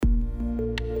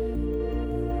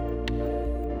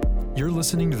You're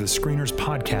listening to the Screeners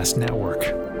Podcast Network.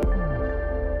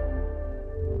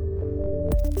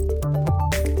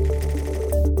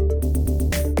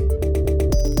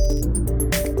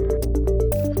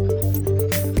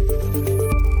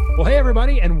 Well, hey,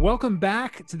 everybody, and welcome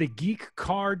back to the Geek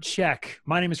Card Check.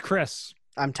 My name is Chris.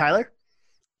 I'm Tyler.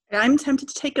 I'm tempted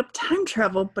to take up time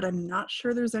travel, but I'm not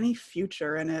sure there's any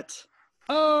future in it.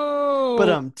 Oh! But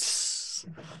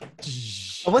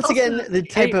once again, the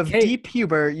type of deep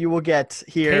humor you will get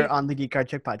here on the Geek Card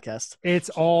Check podcast. It's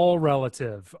all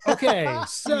relative. Okay,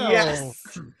 so Yes.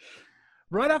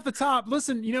 right off the top,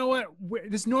 listen, you know what?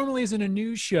 This normally isn't a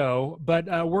news show, but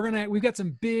we've got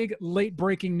some big late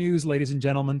breaking news, ladies and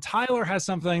gentlemen. Tyler has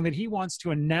something that he wants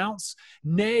to announce,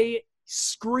 nay,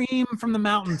 scream from the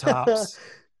mountaintops.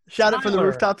 Shout it from the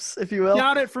rooftops, if you will.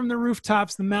 Shout it from the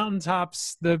rooftops, the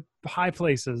mountaintops, the high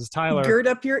places. Tyler. Gird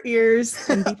up your ears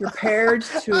and be prepared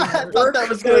to I thought that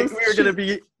was we were going to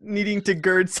be needing to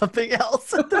gird something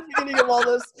else at the beginning of all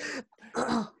this.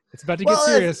 It's about to get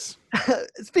serious.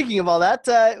 Speaking of all that,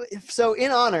 so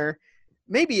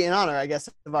maybe in honor, I guess,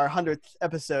 of our 100th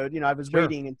episode, I was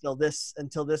waiting until this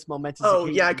momentous occasion. Oh,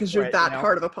 yeah, because you're that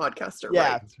hard of a podcaster,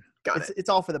 yeah. right? It's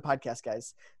all for the podcast,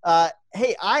 guys.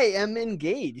 Hey, I am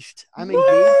engaged. I'm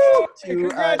engaged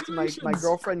to my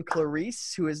girlfriend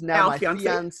Clarice, who is now my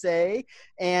fiance.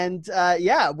 And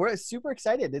we're super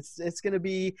excited. It's going to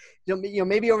be,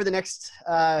 maybe over the next,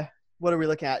 what are we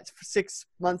looking at? 6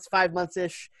 months, 5 months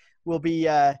ish. We'll be,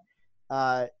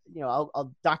 I'll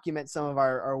document some of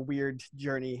our weird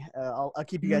journey. I'll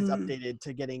keep you guys updated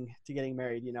to getting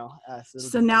married.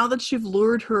 So now that you've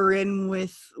lured her in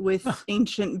with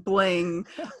ancient bling,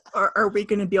 are we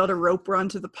going to be able to rope her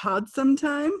onto the pod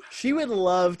sometime? She would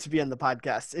love to be on the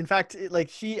podcast. In fact,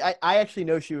 I actually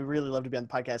know she would really love to be on the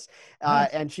podcast, and I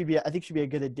think she'd be a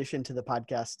good addition to the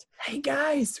podcast. Hey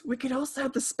guys, we could also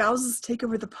have the spouses take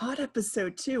over the pod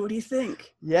episode too. What do you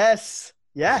think? Yes.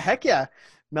 Yeah. Heck yeah.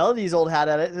 Melody's old hat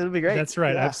at it. It'll be great. That's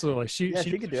right. Yeah. Absolutely. She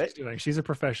could do it. She's a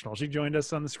professional. She joined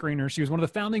us on the screener. She was one of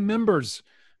the founding members.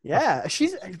 Yeah.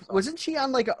 Wasn't she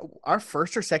on our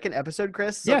first or second episode,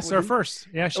 Chris? Yes, our first.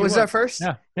 Yeah. She was our first.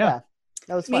 Yeah.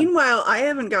 That was fun. Meanwhile, I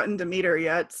haven't gotten to meet her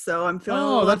yet, so I'm feeling a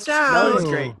little left out. Melody's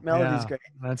great. Melody's great.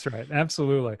 That's right.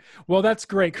 Absolutely. Well, that's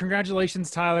great. Congratulations,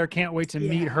 Tyler. Can't wait to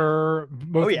meet her.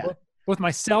 Both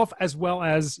myself as well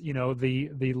as,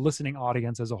 the listening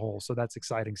audience as a whole. So that's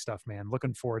exciting stuff, man.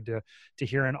 Looking forward to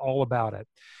hearing all about it.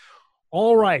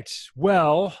 All right.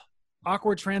 Well,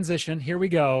 awkward transition. Here we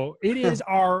go. It is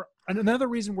another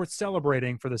reason we're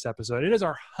celebrating for this episode. It is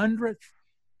our 100th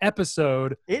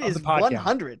episode. It is the podcast.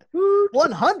 100.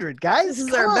 100, guys. This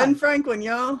is our Ben Franklin,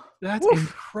 y'all. That's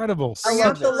incredible. I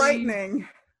love the lightning.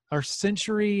 Our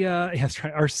century, that's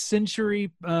right. Our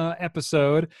century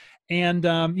episode. And,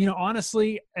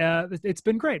 honestly, it's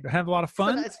been great. I have a lot of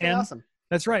fun. It's been awesome.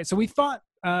 That's right. So we thought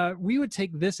we would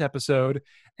take this episode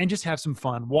and just have some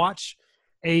fun. Watch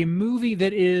a movie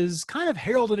that is kind of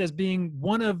heralded as being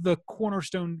one of the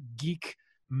cornerstone geek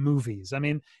movies. I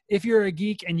mean, if you're a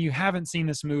geek and you haven't seen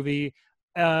this movie,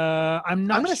 I'm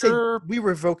not sure. Say we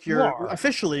revoke your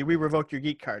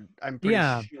geek card. I'm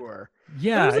pretty sure.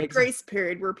 Yeah. There's a grace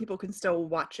period where people can still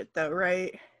watch it though,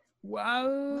 right?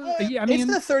 Well, yeah, I mean,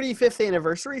 it's the 35th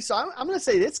anniversary, so I'm going to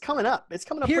say it's coming up. It's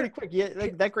coming up pretty quick. Yeah,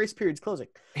 that grace period's closing.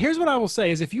 Here's what I will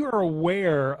say is if you are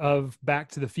aware of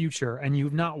Back to the Future and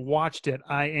you've not watched it,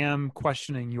 I am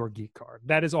questioning your geek card.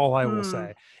 That is all I will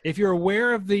say. If you're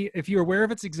aware of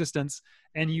its existence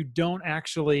and you don't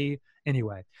actually,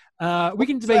 anyway, we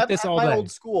can debate this all day. At my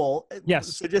old school,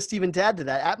 yes. So just even to add to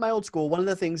that, at my old school, one of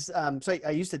the things, so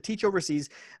I used to teach overseas.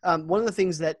 One of the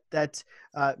things that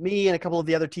me and a couple of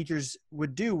the other teachers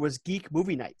would do was geek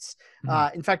movie nights.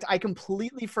 In fact, I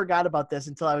completely forgot about this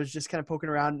until I was just kind of poking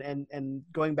around and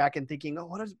going back and thinking,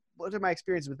 what are my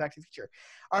experiences with Back to the Future?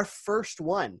 Our first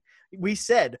one, we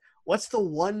said, what's the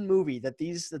one movie that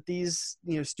these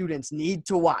students need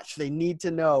to watch? They need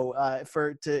to know if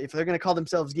they're going to call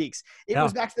themselves geeks. It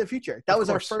was Back to the Future. That was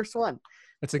our first one.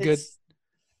 That's a good.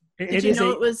 Did you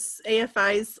know it was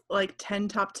AFI's 10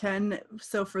 top 10?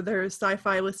 So for their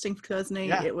sci-fi listing for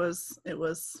 2008, it was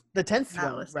the 10th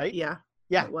one, right? Yeah,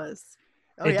 it was.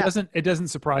 It doesn't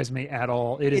surprise me at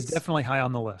all. It's definitely high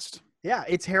on the list. Yeah,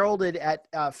 it's heralded at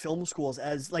film schools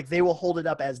as they will hold it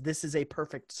up as this is a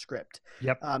perfect script.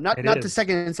 Yep. Not the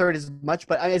second and third as much,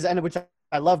 but which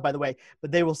I love, by the way.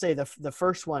 But they will say the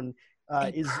first one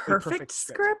is a perfect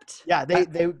script. Yeah,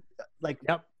 they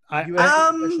Yep.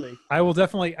 I will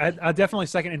definitely, I definitely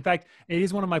second. In fact, it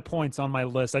is one of my points on my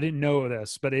list. I didn't know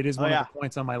this, but it is one of the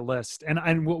points on my list,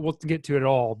 and we'll get to it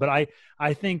all. But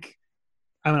I think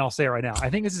I mean, I'll say it right now. I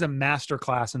think this is a master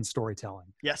class in storytelling.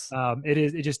 Yes. It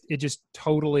is. It just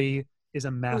totally is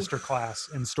a master class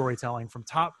in storytelling from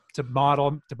top to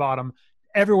bottom,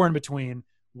 everywhere in between.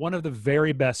 One of the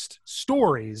very best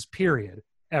stories, period,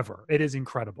 ever. It is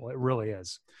incredible. It really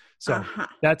is. So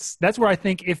that's where I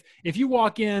think if you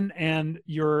walk in and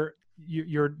you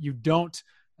don't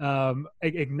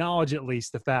acknowledge at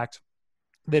least the fact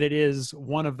that it is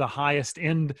one of the highest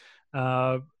end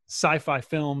sci-fi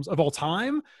films of all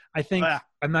time, I think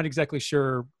I'm not exactly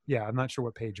sure. Yeah, I'm not sure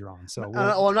what page you're on. So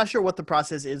I'm not sure what the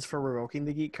process is for revoking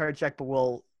the geek card check, but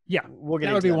we'll get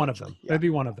that would be one of them. Yeah. That'd be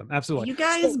one of them. Absolutely. You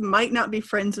guys might not be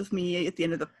friends with me at the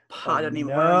end of the pod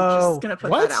anymore. No. I'm just gonna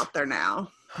put that out there now.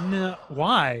 No,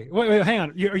 why? Wait, hang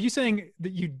on. Are you saying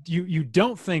that you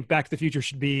don't think Back to the Future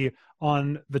should be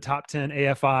on the top 10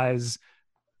 AFI's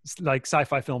like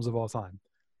sci-fi films of all time?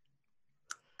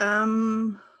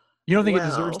 You don't think it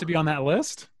deserves to be on that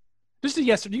list? Just a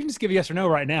yes. You can just give a yes or no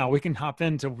right now. We can hop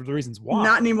into the reasons why.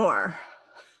 Not anymore.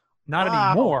 Not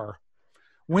anymore.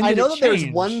 When did I know that there was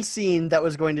one scene that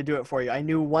was going to do it for you. I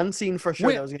knew one scene for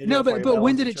sure that was going to do it for you. But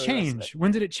when did it change?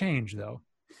 When did it change, though?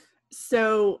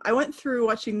 So I went through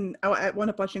watching. I wound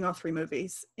up watching all 3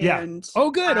 movies. And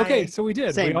oh, good. Okay, so we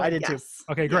did. Same. I did too.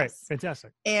 Okay, great,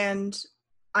 fantastic. And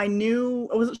I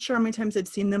wasn't sure how many times I'd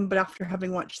seen them, but after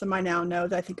having watched them, I now know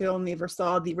that I think I only ever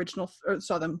saw the original, or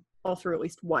saw them all through at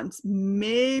least once,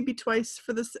 maybe twice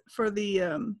for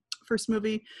the first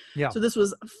movie. Yeah. So this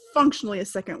was functionally a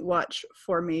second watch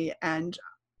for me, and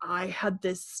I had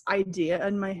this idea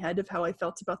in my head of how I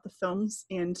felt about the films,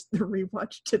 and the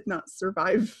rewatch did not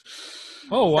survive.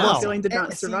 Oh wow! The feeling did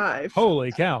not survive.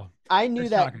 Holy cow! I knew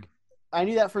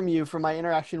that from you, from my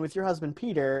interaction with your husband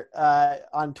Peter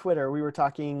on Twitter. We were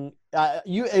talking.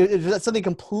 It was something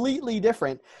completely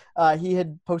different. He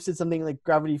had posted something like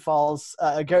Gravity Falls,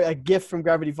 a GIF from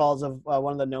Gravity Falls of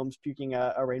one of the gnomes puking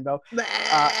a rainbow.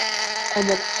 And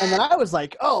then I was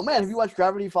like, "Oh man, have you watched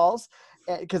Gravity Falls?"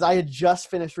 Because I had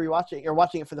just finished watching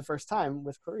it for the first time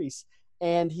with Clarice.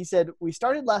 And he said, we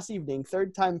started last evening,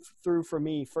 3rd time through for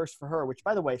me, 1st for her, which,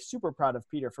 by the way, super proud of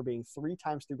Peter for being 3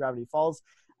 times through Gravity Falls.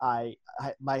 My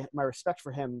respect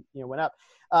for him, went up.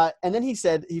 And then he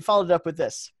said, he followed it up with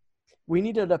this. We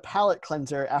needed a palate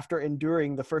cleanser after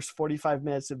enduring the first 45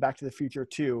 minutes of Back to the Future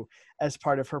 2 as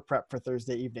part of her prep for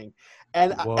Thursday evening.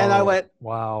 And I went,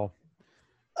 wow.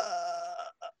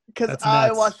 Because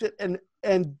I watched it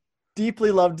and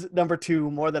deeply loved number 2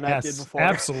 more than I did before.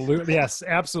 Absolutely. Yes,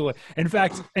 absolutely. In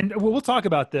fact, and we'll talk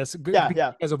about this. Yeah.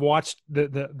 Because I've watched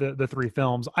the 3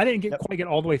 films. I didn't quite get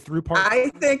all the way through part. I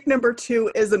think number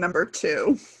 2 is a number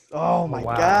 2. Oh my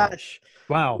gosh.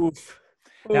 Wow. Oof.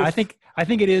 Yeah, I think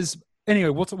it is. Anyway,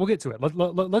 we'll get to it.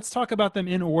 Let's talk about them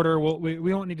in order.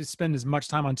 We don't need to spend as much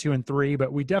time on 2 and 3,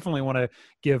 but we definitely want to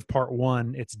give part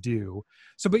 1 its due.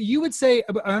 So, but you would say,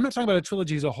 I'm not talking about a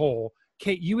trilogy as a whole.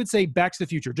 Kate, you would say Back to the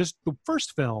Future, just the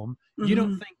first film, you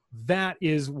don't think that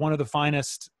is one of the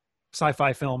finest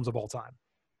sci-fi films of all time?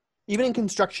 Even in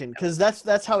construction, because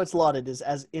that's how it's lauded, is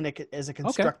as a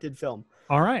constructed film.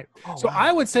 All right. Oh, so wow.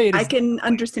 I would say I can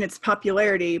understand its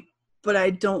popularity, but I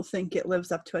don't think it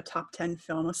lives up to a top 10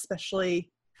 film,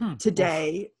 especially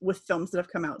today with films that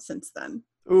have come out since then.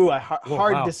 Ooh,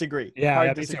 hard disagree. Yeah,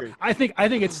 hard disagree. I think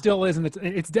it still is, and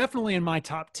it's definitely in my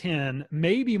top 10,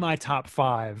 maybe my top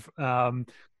 5,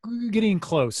 getting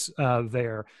close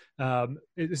there.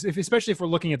 Especially if we're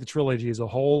looking at the trilogy as a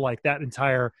whole, like that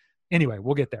entire. Anyway,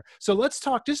 we'll get there. So let's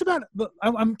talk just about.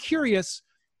 I'm curious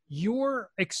your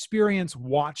experience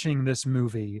watching this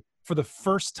movie for the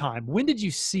first time. When did you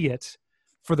see it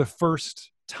for the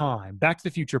first time? Back to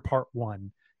the Future Part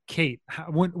 1. Kate,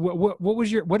 what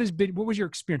was your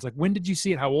experience? Like, when did you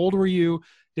see it? How old were you?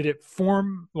 Did it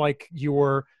form like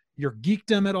your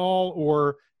geekdom at all,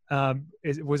 or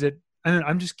was it?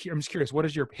 I'm just curious. What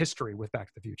is your history with Back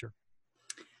to the Future?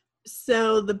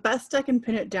 So the best I can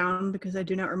pin it down, because I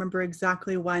do not remember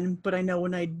exactly when, but I know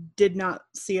when I did not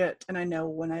see it, and I know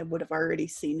when I would have already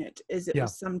seen it, it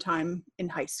was sometime in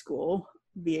high school,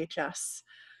 VHS,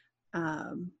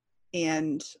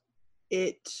 and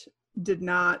it did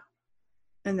not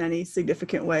in any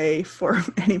significant way form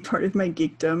any part of my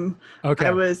geekdom. Okay.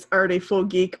 I was already full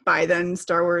geek by then.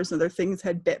 Star Wars and other things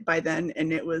had bit by then,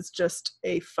 and it was just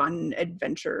a fun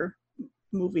adventure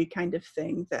movie kind of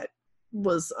thing that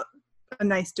was a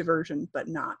nice diversion, but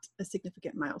not a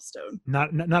significant milestone.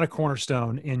 Not a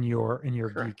cornerstone in your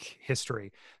Correct. geek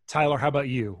history. Tyler, how about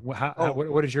you?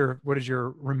 What is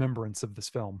your remembrance of this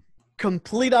film?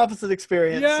 Complete opposite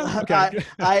experience. Yeah. Okay.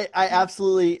 I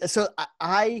absolutely. So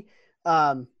I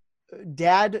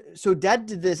Dad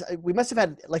did this. We must have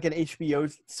had like an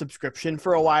HBO subscription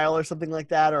for a while or something like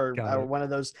that, or one of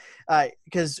those,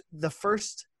 because the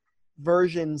first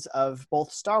versions of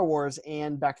both Star Wars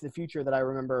and Back to the Future that I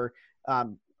remember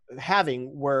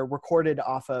having were recorded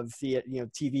off of the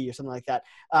TV or something like that,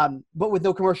 but with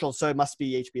no commercials, so it must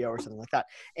be HBO or something like that.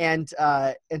 And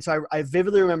so I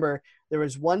vividly remember there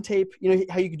was one tape,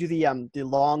 how you could do the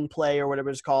long play or whatever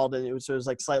it's called, and it was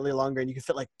like slightly longer, and you could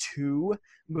fit like 2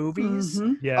 movies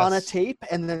on a tape.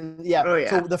 And then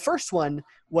so the first one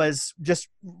was just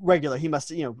regular. He must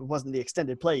it wasn't the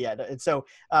extended play yet, and so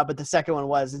but the second one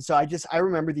was. And so I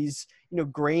remember these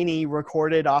grainy,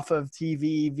 recorded off of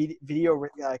TV video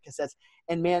cassettes,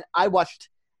 and man, I watched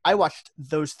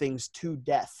those things to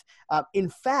death. In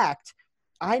fact,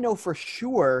 I know for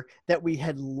sure that we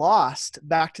had lost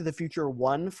Back to the Future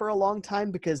 1 for a long time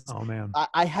because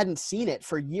I hadn't seen it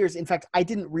for years. In fact, I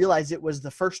didn't realize it was the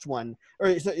first one,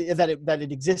 or that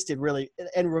it existed really,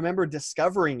 and remember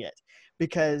discovering it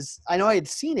because I know I had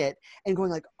seen it and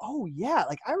going like, oh yeah,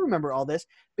 like I remember all this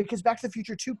because Back to the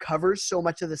Future 2 covers so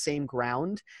much of the same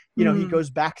ground. He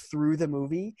goes back through the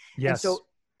movie. Yes. And so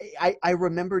I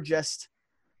remember just,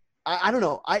 I don't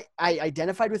know. I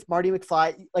identified with Marty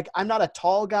McFly. Like, I'm not a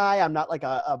tall guy. I'm not like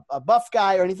a buff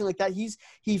guy or anything like that. He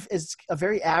is a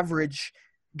very average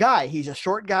guy. He's a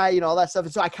short guy, all that stuff.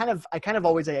 And so I kind of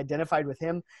always identified with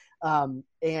him,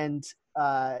 and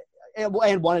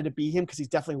wanted to be him because he's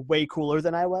definitely way cooler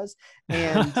than I was,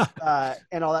 and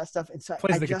all that stuff. And so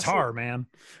plays the guitar, man.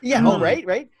 Yeah. Oh, right.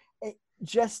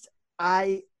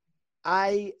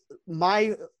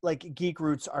 My like geek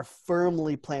roots are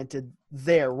firmly planted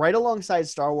there, right alongside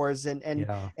Star Wars and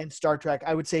Star Trek.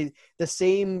 I would say the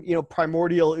same,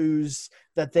 primordial ooze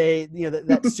that they,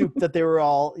 that soup that they were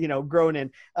all, grown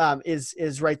in,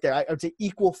 is right there. I would say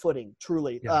equal footing,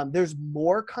 truly. Yeah. There's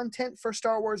more content for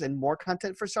Star Wars and more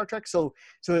content for Star Trek, so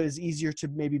it is easier to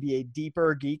maybe be a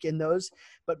deeper geek in those.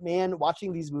 But man,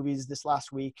 watching these movies this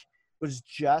last week was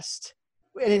just.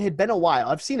 And it had been a while.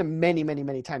 I've seen them many, many,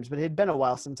 many times, but it had been a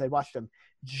while since I watched them.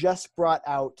 Just brought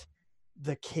out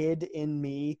the kid in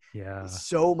me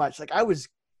so much. Like I was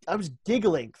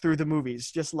giggling through the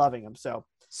movies, just loving them.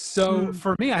 So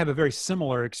for me, I have a very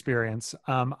similar experience.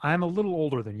 I'm a little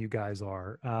older than you guys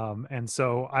are. And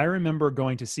so I remember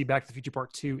going to see Back to the Future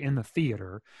Part 2 in the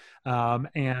theater,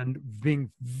 and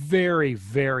being very,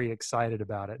 very excited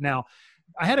about it. Now,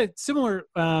 I had a similar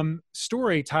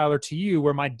story, Tyler, to you,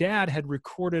 where my dad had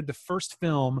recorded the first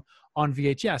film on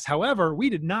VHS. However, we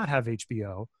did not have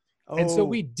HBO. And so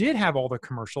we did have all the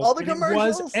commercials. All the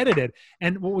commercials. It was edited.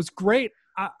 And what was great,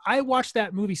 I watched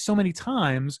that movie so many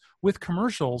times with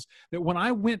commercials that when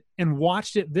I went and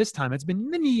watched it this time, it's been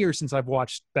many years since I've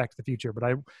watched Back to the Future, but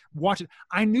I watched it.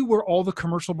 I knew where all the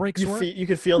commercial breaks were. You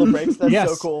could feel the breaks.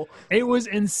 That's so cool. It was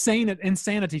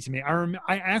insanity to me.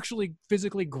 I actually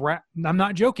physically I'm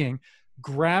not joking,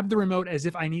 grabbed the remote as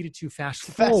if I needed to fast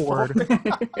forward.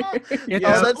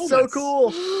 That's so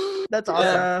cool. That's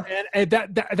awesome. And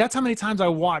that's how many times I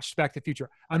watched Back to the Future.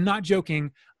 I'm not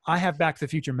joking. I have Back to the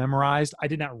Future memorized. I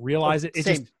did not realize it.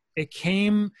 It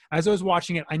came as I was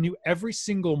watching it. I knew every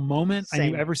single moment. Same. I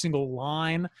knew every single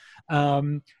line.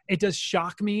 It does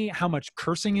shock me how much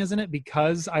cursing is in it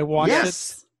because I watched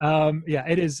it.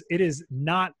 It is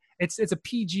not. It's a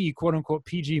PG, quote unquote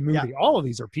PG movie. Yeah. All of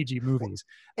these are PG movies.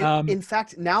 In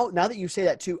fact, now that you say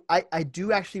that too, I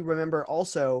do actually remember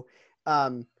also.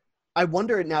 I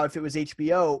wonder now if it was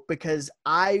HBO because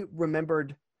I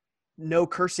remembered no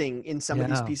cursing in some of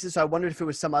these pieces. So I wondered if it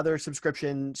was some other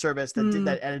subscription service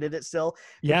that edited it still.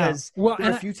 Because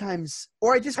a few times,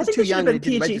 or I was too young. I think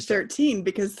it should have been PG-13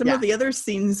 because some of the other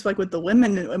scenes, like with the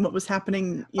women and what was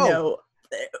happening,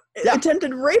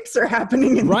 attempted rapes are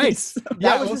happening in these.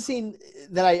 That was the scene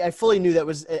that I fully knew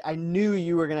I knew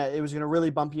it was gonna really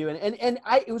bump you. And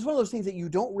it was one of those things that you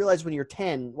don't realize when you're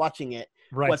 10 watching it,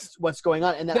 what's going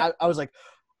on. And then I was like,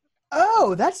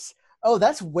 oh, that's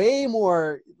way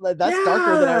more. That's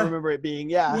darker than I remember it being.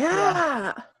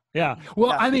 Yeah.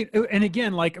 Well, I mean, and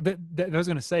again, like I was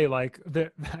going to say, like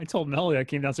I told Melody, I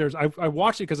came downstairs. I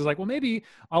watched it because I was like, well, maybe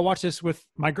I'll watch this with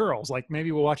my girls. Like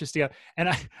maybe we'll watch this together. And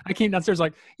I came downstairs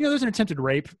like, there's an attempted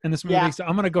rape in this movie, so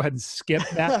I'm going to go ahead and skip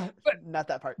that. But not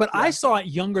that part. But I saw it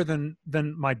younger than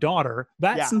my daughter.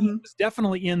 That scene was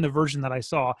definitely in the version that I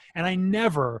saw, and I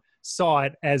never saw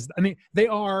it as. I mean, they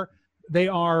are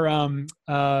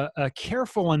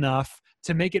careful enough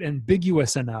to make it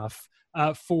ambiguous enough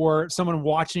for someone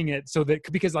watching it, so that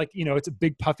because it's a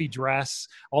big puffy dress,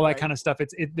 all that kind of stuff.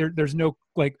 There's no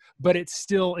but it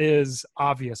still is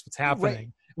obvious what's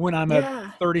happening when I'm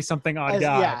a 30-something odd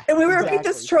guy. And we repeat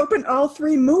this trope in all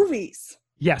 3 movies.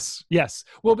 Yes.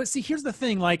 Well, but see, here's the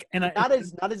thing, like, and not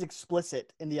as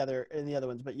explicit in the other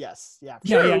ones, but yes, yeah,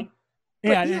 true.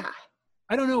 Yeah.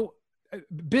 I don't know,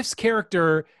 Biff's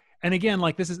character, and again,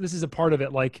 like this is a part of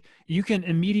it. Like you can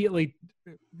immediately,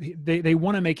 they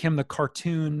want to make him the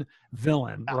cartoon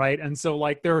villain, right? And so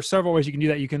like there are several ways you can do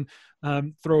that. You can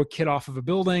throw a kid off of a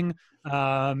building.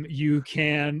 You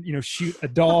can, shoot a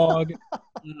dog.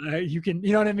 You can,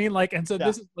 you know what I mean? Like, and so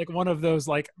this is like one of those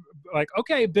like,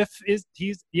 okay, Biff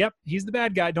he's the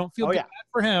bad guy. Don't feel bad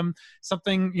for him.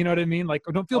 Something, you know what I mean? Like,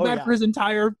 don't feel bad for his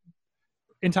entire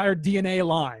DNA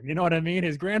line. You know what I mean?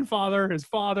 His grandfather, his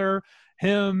father,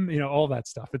 him, all that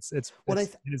stuff. I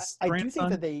do think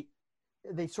that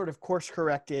they sort of course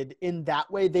corrected in that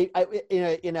way. They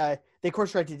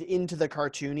course corrected into the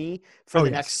cartoony for the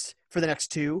next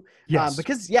two. Yes.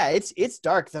 Because it's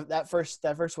dark, that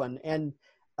first one. And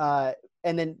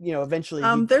then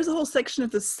eventually there's a whole section of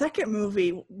the second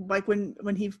movie, like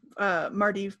when he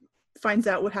Marty finds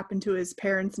out what happened to his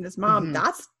parents and his mom.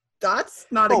 That's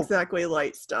not exactly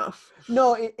light stuff.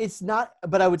 No, it's not,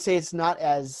 but I would say it's not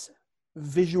as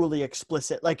visually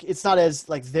explicit. Like it's not as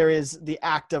like there is the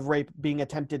act of rape being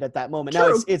attempted at that moment.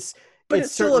 True. Now it's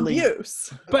still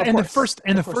abuse. But in the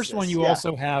first one you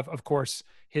also have, of course,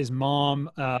 his mom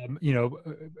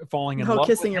falling in love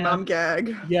kissing with your him. mom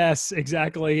gag. Yes,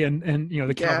 exactly. And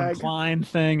the Calvin Klein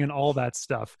thing and all that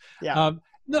stuff. Yeah.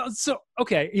 No, so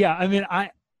okay, yeah. I mean I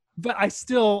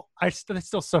still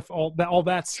stuff all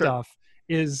that stuff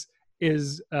is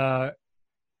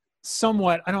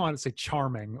somewhat, I don't want to say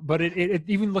charming, but it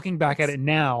even looking back at it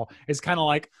now is kind of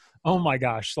like, oh my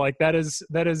gosh, like that is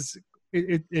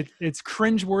it's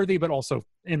cringeworthy, but also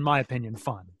in my opinion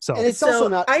fun. So and it's also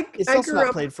not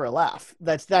played for a laugh.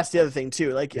 That's the other thing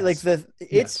too. Like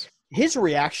his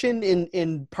reaction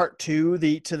in part 2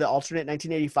 to the alternate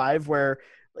 1985 where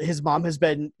his mom has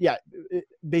been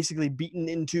basically beaten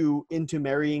into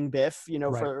marrying Biff,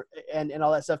 for and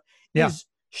all that stuff. Is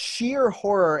sheer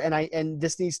horror, and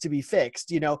this needs to be fixed,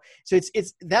 so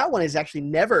it's that one is actually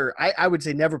never, I would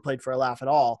say never played for a laugh at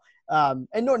all, and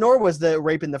nor was the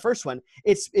rape in the first one.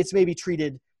 It's maybe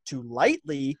treated too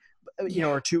lightly,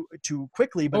 or too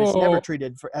quickly, but it's never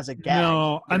treated as a gag.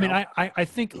 No, I mean I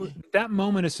think that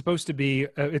moment is supposed to be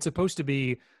it's supposed to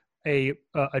be a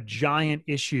giant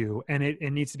issue, and it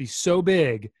needs to be so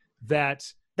big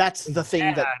that's the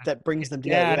thing that brings them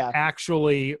together.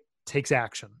 Actually takes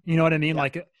action. You know what I mean? Yeah.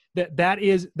 Like that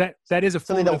is a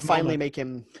something that will finally make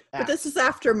him act. But this is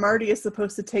after Marty is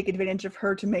supposed to take advantage of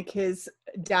her to make his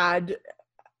dad,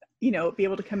 be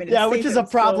able to come in and save which is a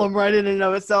problem right in and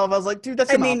of itself. I was like, dude,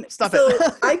 that's stop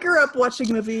it. I grew up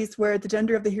watching movies where the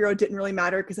gender of the hero didn't really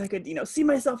matter because I could, see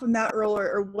myself in that role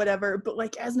or whatever. But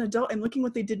like as an adult, I'm looking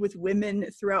what they did with women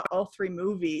throughout all 3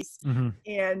 movies. Mm-hmm.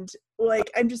 And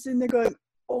like I'm just sitting there going,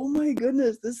 oh my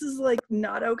goodness, this is like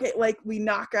not okay. Like we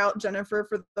knock out Jennifer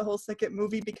for the whole second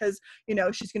movie because,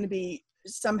 she's going to be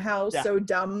somehow so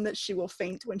dumb that she will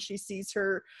faint when she sees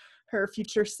her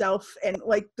future self, and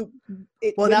like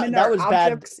women are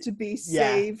objects to be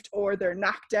saved, or they're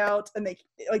knocked out and they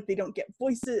don't get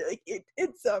voices. Like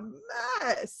it's a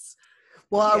mess.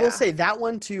 Well, I will say that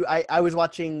one too. I was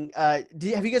watching. Have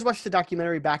you guys watched the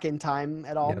documentary Back in Time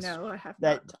at all? Yes. No, I have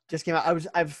not. That just came out.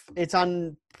 It's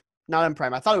on. Not on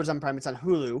Prime. I thought it was on Prime. It's on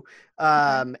Hulu.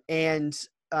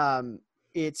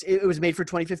 It was made for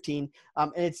 2015.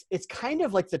 And it's kind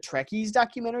of like the Trekkies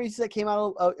documentaries that came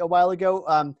out a while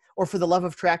ago. Or For the Love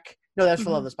of Trek. No, that's For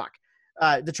the Love of Spock.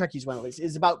 The Trekkies one at least.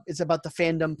 It's about the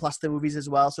fandom plus the movies as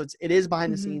well. So it is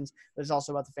behind the scenes, but it's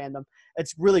also about the fandom.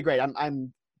 It's really great.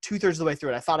 I'm 2/3 of the way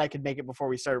through it. I thought I could make it before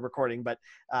we started recording, but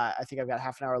I think I've got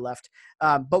half an hour left.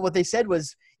 But what they said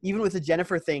was, even with the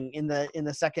Jennifer thing in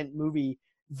the second movie,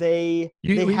 they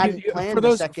hadn't planned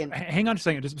the second. Hang on a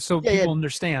second, just so people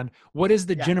understand. What is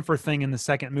the Jennifer thing in the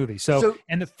second movie? So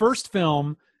in the first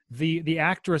film, the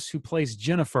actress who plays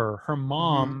Jennifer, her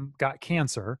mom got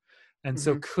cancer, and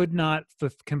so could not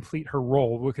complete her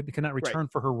role. Could not return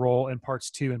for her role in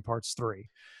parts 2 and parts 3.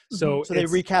 So they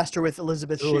recast her with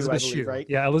Elizabeth Shue, I believe, right?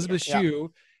 Yeah, Elizabeth Shue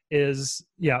is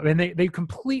and they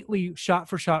completely shot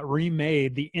for shot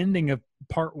remade the ending of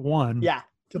part 1. Yeah.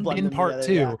 In part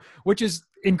 2, which is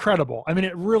incredible. I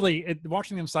mean,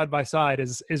 watching them side by side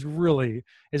is really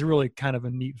kind of a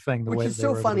neat thing. Which is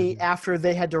so funny after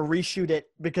they had to reshoot it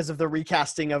because of the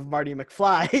recasting of Marty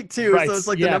McFly too. Right. So it's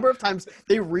like the number of times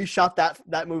they reshot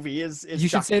that movie is you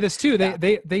should say this too.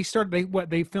 They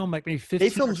filmed like maybe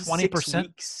 15 or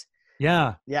 20%.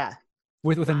 Yeah. Yeah.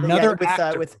 With another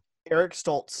actor. With Eric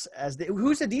Stoltz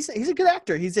he's a good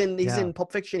actor. He's in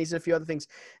Pulp Fiction. He's in a few other things.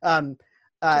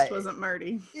 Just wasn't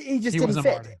Marty. He just didn't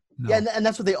fit. No. Yeah, and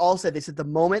that's what they all said. They said the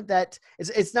moment that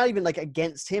it's not even like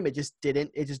against him, it just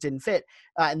didn't fit.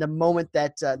 And the moment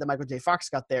that that Michael J. Fox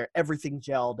got there, everything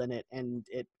gelled and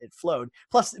it flowed.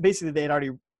 Plus, basically, they had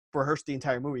already rehearsed the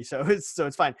entire movie, so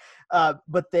it's fine. But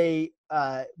what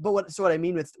I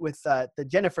mean with the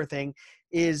Jennifer thing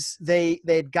is they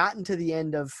had gotten to the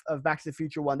end of Back to the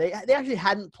Future 1. They actually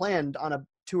hadn't planned on a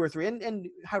 2 or 3, and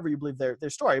however you believe their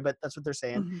story, but that's what they're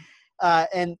saying. Mm-hmm.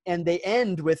 And they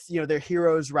end with, their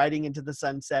heroes riding into the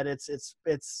sunset.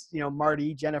 It's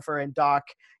Marty, Jennifer, and Doc,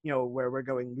 where we're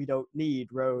going, we don't need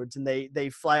roads, and they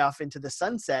fly off into the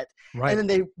sunset. Right. And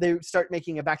then they start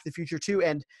making a Back to the Future 2,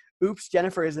 and oops,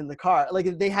 Jennifer is in the car.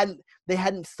 Like they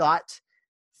hadn't thought,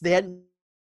 they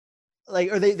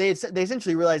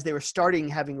essentially realized they were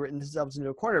having written themselves into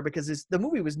a corner, because the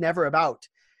movie was never about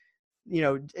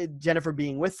Jennifer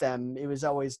being with them. It was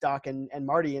always Doc and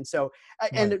Marty. And so,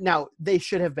 right. And now they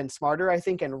should have been smarter, I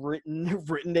think, and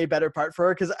written a better part for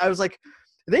her. Cause I was like,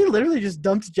 they literally just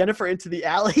dumped Jennifer into the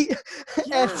alley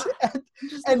and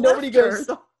nobody goes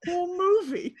the whole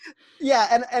movie.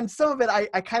 Yeah. And some of it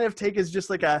I kind of take as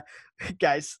just like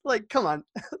guys, like, come on,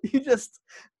 you just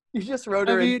wrote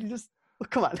her and just,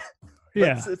 come on.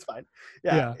 Yeah. It's fine.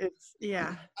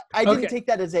 Yeah. I didn't take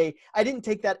that as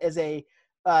a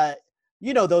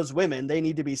those women, they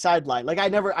need to be sidelined. Like I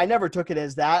never took it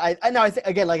as that. I know. I think,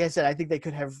 again, like I said, I think they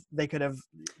could have got.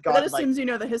 But that assumes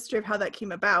the history of how that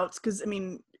came about, because I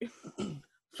mean,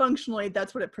 functionally,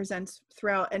 that's what it presents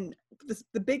throughout. And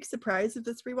the big surprise of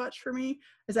this rewatch for me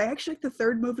is I actually like the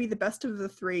third movie the best of the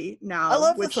three now. I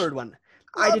love the third one.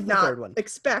 I did not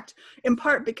expect, in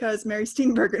part because Mary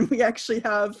Steenburgen, we actually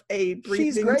have a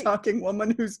breathing, talking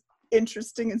woman who's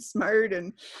interesting and smart,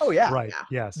 and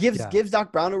gives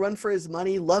Doc Brown a run for his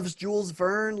money, loves Jules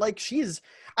Verne. Like she's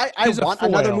want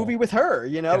another movie with her,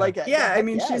 I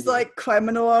mean, she's like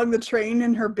climbing along the train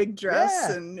in her big dress,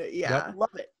 and love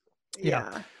it.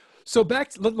 So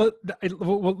let's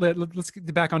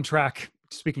get back on track.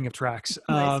 Speaking of tracks,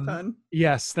 nice fun.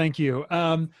 Yes, thank you.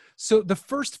 So the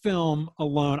first film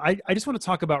alone, I just want to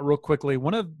talk about real quickly.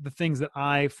 One of the things that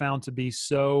I found to be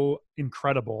so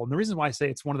incredible, and the reason why I say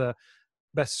it's one of the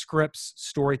best scripts,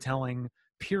 storytelling,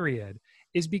 period,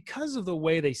 is because of the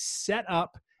way they set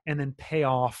up and then pay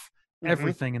off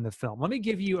everything in the film. Let me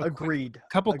give you a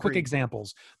couple quick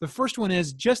examples. The first one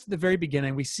is just at the very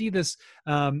beginning, we see this,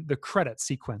 the credit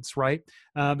sequence, right?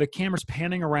 The camera's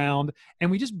panning around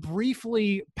and we just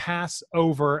briefly pass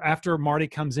over after Marty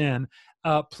comes in,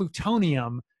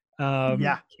 plutonium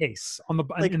case on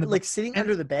the sitting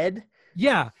under the bed.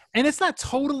 Yeah. And it's not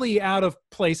totally out of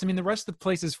place. I mean, the rest of the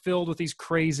place is filled with these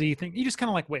crazy things. You just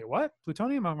kind of like, wait, what?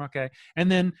 Plutonium? Okay.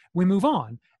 And then we move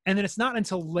on. And then it's not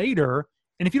until later.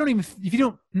 And if you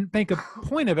don't make a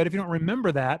point of it, if you don't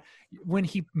remember that, when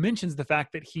he mentions the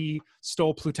fact that he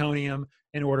stole plutonium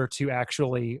in order to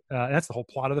actually, that's the whole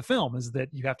plot of the film, is that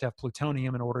you have to have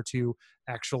plutonium in order to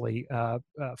actually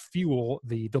fuel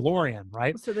the DeLorean,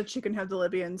 right? So that you can have the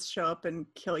Libyans show up and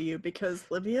kill you, because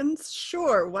Libyans?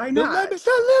 Sure, why not? The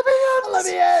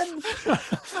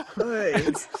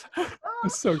Libyans!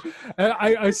 So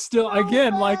I still,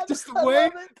 again, like just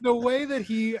the way that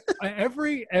he,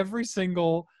 every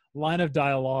single line of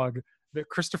dialogue that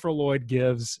Christopher Lloyd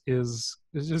gives is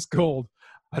just gold.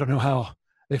 I don't know how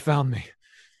they found me.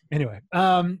 Anyway,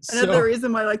 another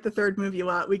reason why I like the third movie a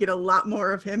lot, we get a lot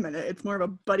more of him in it. It's more of a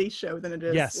buddy show than it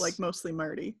is like mostly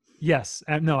Marty. Yes.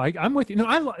 No, I'm with you. No,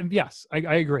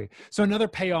 I agree. So another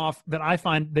payoff that I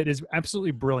find that is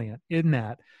absolutely brilliant in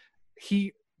that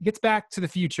he gets back to the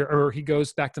future, or he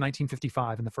goes back to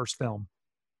 1955 in the first film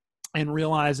and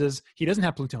realizes he doesn't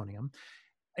have plutonium.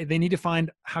 They need to find,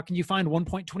 how can you find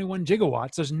 1.21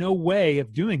 gigawatts? There's no way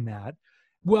of doing that.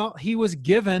 Well, he was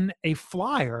given a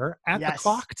flyer at the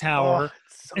clock tower.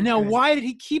 And now why did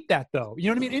he keep that though? You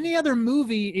know what I mean? Any other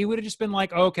movie, he would have just been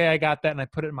like, okay, I got that. And I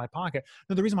put it in my pocket.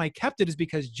 No, the reason why he kept it is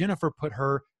because Jennifer put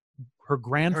her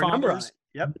grandfather's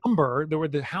number, there were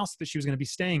the house that she was going to be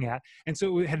staying at. And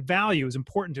so it had value, it was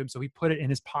important to him. So he put it in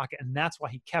his pocket, and that's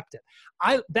why he kept it.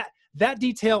 That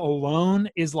detail alone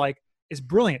is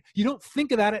brilliant. You don't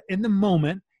think of that in the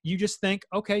moment. You just think,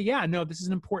 okay, yeah, no, this is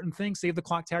an important thing. Save the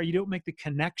clock tower. You don't make the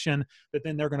connection that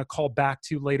then they're going to call back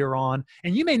to later on.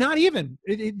 And you may not even,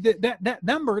 that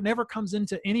number never comes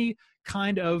into any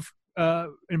kind of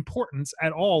importance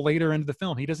at all later into the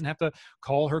film. He doesn't have to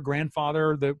call her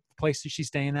grandfather, the place that she's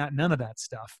staying at, none of that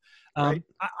stuff. Right.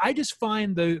 I just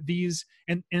find these,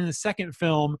 and in the second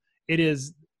film,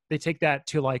 they take that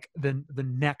to like the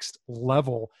next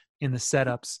level in the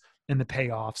setups and the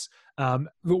payoffs.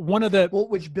 One of the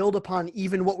which build upon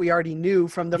even what we already knew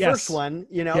from the first one.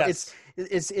 You know,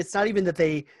 it's not even that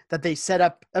they set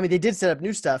up. I mean, they did set up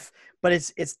new stuff, but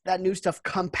it's that new stuff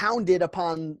compounded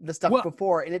upon the stuff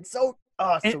before, and it's so.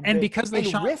 Oh, and because they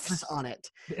shot riffs on it,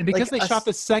 and because they shot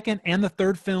the second and the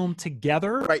third film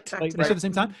together, right? Like they shot at the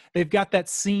same time. They've got that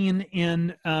scene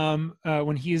in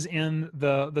when he's in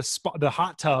the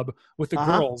hot tub with the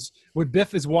girls, when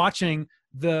Biff is watching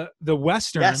the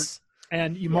Western. Yes.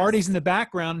 And Marty's in the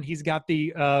background, and he's got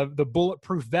the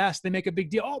bulletproof vest. They make a big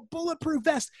deal. Oh, bulletproof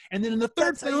vest! And then in the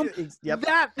third film,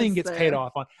 that thing gets paid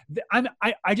off on.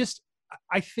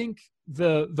 I think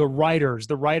the writers,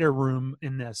 the writer room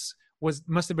in this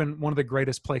must have been one of the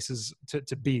greatest places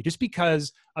to be, just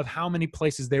because of how many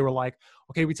places they were like,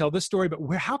 okay, we tell this story, but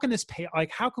how can this pay?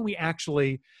 Like, how can we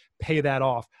actually pay that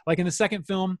off? Like in the second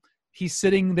film, he's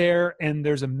sitting there and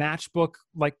there's a matchbook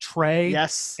like tray.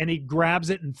 Yes. And he grabs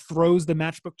it and throws the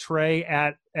matchbook tray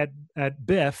at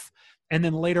Biff. And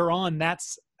then later on,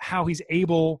 that's how he's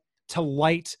able to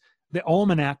light the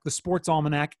almanac, the sports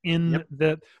almanac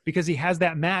because he has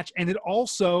that match. And it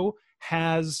also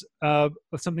has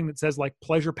something that says like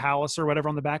Pleasure Palace or whatever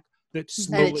on the back that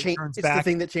slowly turns back. It's the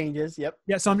thing that changes. Yep.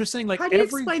 Yeah. So I'm just saying, like, how do you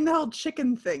explain the whole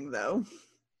chicken thing though?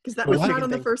 Because that was not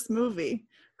on the first movie.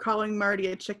 Calling Marty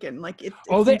a chicken, like it.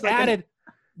 They added.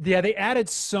 They added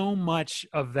so much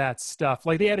of that stuff.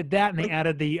 Like they added that, and they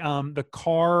added the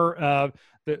car.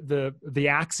 The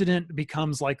accident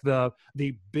becomes like the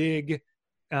big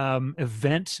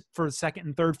event for the second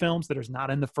and third films that is not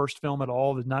in the first film at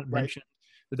all. There's not mentioned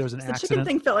that there's an accident. The chicken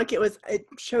thing felt like it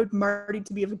showed Marty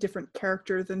to be of a different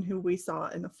character than who we saw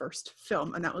in the first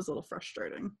film, and that was a little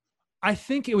frustrating. I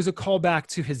think it was a callback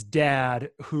to his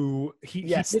dad, who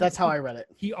that's how I read it.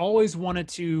 He always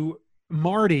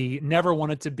Marty never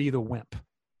wanted to be the wimp.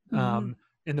 In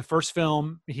the first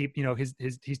film, he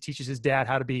teaches his dad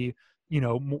how to be,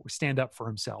 stand up for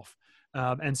himself.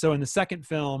 And so in the second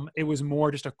film, it was more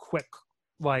just a quick,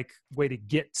 like, way to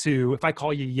get to, if I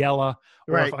call you Yella,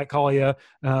 or if I call you,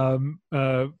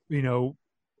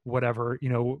 whatever,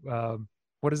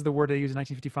 what is the word they use in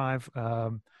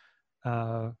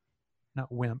 1955? Not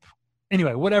wimp.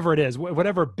 Anyway, whatever it is,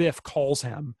 whatever Biff calls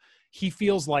him, he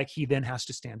feels like he then has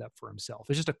to stand up for himself.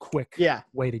 It's just a quick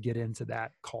way to get into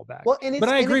that callback. Well, but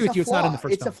I agree with you. It's not in the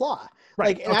first film. It's a flaw.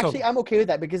 Right. Like, and actually, I'm okay with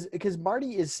that because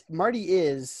Marty is,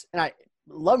 and I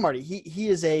love Marty.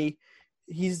 He's a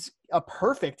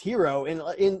perfect hero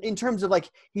in terms of, like,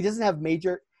 he doesn't have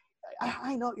major.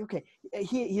 I know. Okay.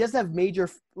 He doesn't have major,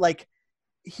 like,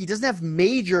 he doesn't have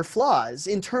major flaws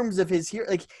in terms of his here.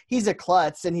 Like, he's a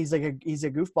klutz and he's a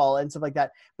goofball and stuff like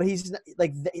that. But he's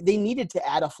like, they needed to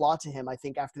add a flaw to him, I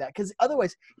think, after that, because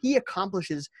otherwise he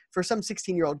accomplishes, for some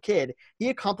 16-year-old kid, he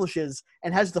accomplishes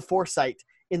and has the foresight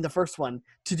in the first one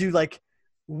to do like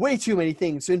way too many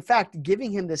things. So in fact,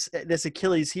 giving him this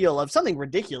Achilles heel of something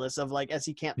ridiculous of like, as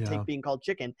he can't take being called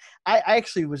chicken. I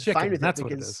actually was fine with it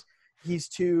because he's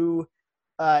too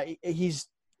he's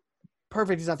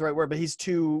perfect is not the right word, but he's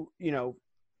too,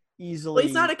 easily. Well,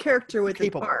 he's not a character with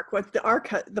capable. an arc. What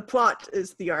the plot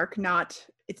is the arc,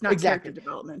 it's not character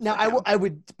development. Now, I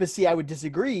would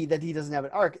disagree that he doesn't have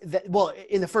an arc.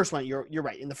 In the first one, you're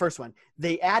right. In the first one,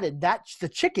 they added that the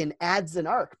chicken adds an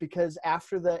arc because at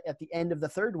the end of the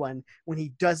third one, when he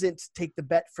doesn't take the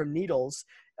bet from Needles,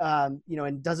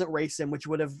 and doesn't race him, which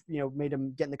would have, made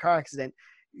him get in the car accident.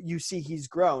 You see he's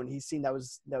grown. He's seen that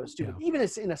was stupid. Yeah. Even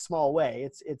in a small way,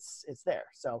 it's there.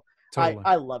 So totally.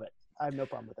 I love it. I have no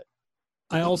problem with it.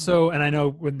 I also, and I know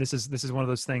when this is one of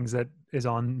those things that is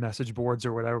on message boards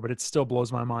or whatever, but it still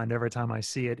blows my mind every time I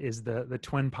see it, is the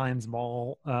Twin Pines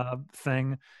Mall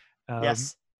thing.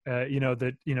 Yes.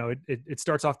 It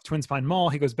starts off Twin Pines Mall.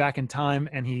 He goes back in time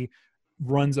and he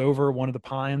runs over one of the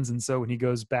pines, and so when he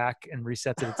goes back and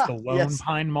resets it, it's the Lone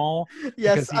Pine Mall.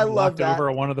 Yes, I love that.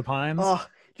 Over one of the pines. Oh,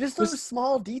 just those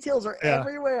small details are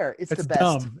everywhere. It's the best.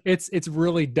 Dumb. It's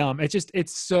really dumb.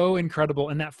 It's so incredible.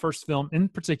 In that first film in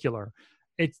particular,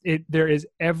 there is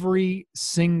every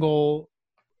single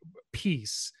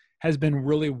piece has been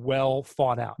really well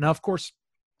thought out. Now, of course,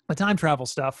 the time travel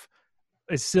stuff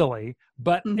is silly,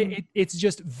 but it's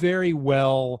just very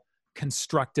well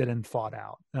constructed and thought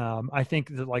out. I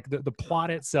think that, like, the plot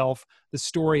itself, the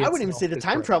story. I wouldn't even say the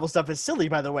time travel stuff is silly,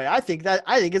 by the way. I think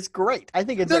it's great. I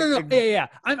think it's no. Yeah.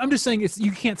 I'm just saying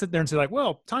you can't sit there and say, like,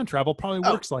 well, time travel probably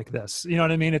works like this. You know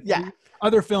what I mean?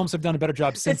 Other films have done a better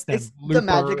job since then. It's the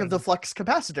magic of the flux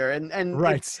capacitor, and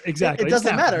right, exactly. It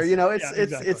doesn't matter.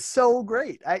 It's so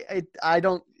great. I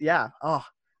don't. Yeah. Oh,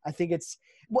 I think it's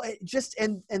just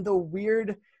and the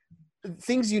weird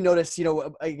things you notice,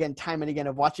 again, time and again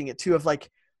of watching it too, of like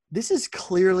this is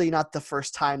clearly not the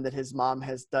first time that his mom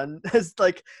has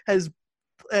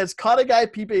caught a guy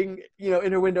peeping,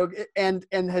 in her window and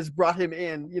has brought him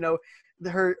in,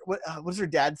 what does her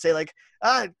dad say? Like,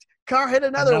 car hit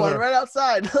another one right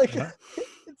outside. Like, yeah.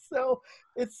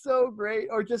 It's so great.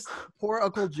 Or just poor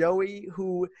Uncle Joey,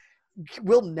 who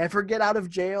will never get out of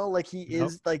jail. Like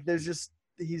is like,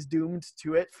 he's doomed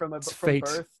to it from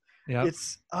birth. Yeah.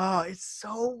 It's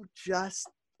so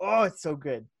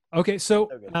good. Okay. So,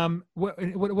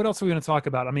 what else are we going to talk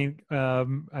about? I mean,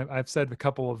 I've said a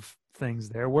couple of things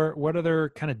there. What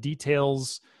other kind of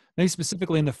details, maybe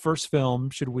specifically in the first film,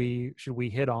 should we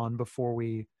hit on before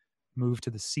we move to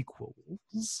the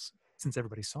sequels, since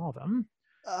everybody saw them?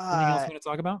 Anything else we're going to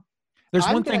talk about? There's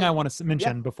one thing I want to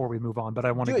mention before we move on, but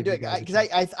I want to do it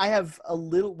because I have a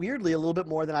little bit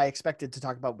more than I expected to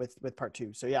talk about with part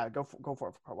 2. So yeah, go for it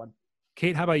for part 1.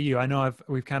 Kate, how about you? I know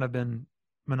we've kind of been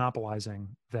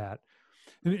monopolizing that.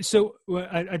 So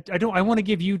I want to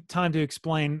give you time to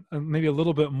explain maybe a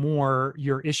little bit more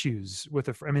your issues with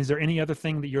it. I mean, is there any other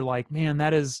thing that you're like, man,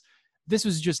 this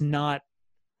was just not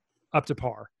up to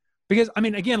par? Because I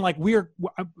mean, again, like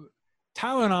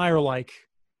Tyler and I are like,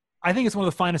 I think it's one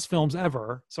of the finest films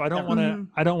ever. So I don't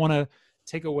want to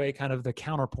take away kind of the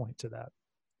counterpoint to that.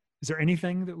 Is there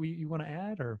anything that you want to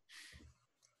add, or?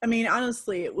 I mean,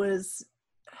 honestly, it was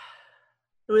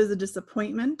a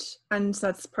disappointment, and so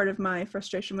that's part of my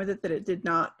frustration with it, that it did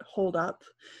not hold up.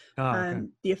 Okay.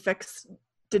 The effects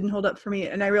didn't hold up for me,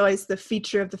 and I realized the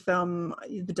feature of the film,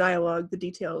 the dialogue, the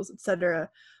details, etc.,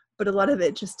 but a lot of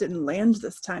it just didn't land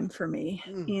this time for me.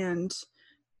 And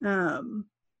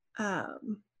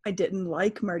I didn't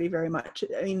like Marty very much.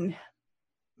 I mean,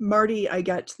 Marty, I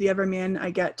get the Everman,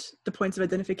 I get the points of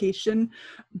identification,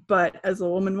 but as a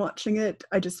woman watching it,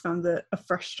 I just found it a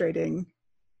frustrating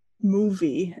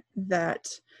movie that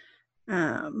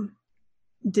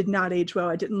did not age well.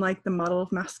 I didn't like the model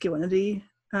of masculinity.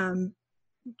 It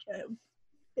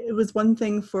was one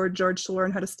thing for George to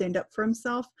learn how to stand up for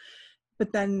himself,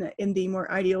 but then in the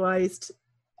more idealized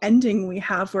ending we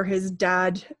have, where his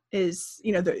dad is,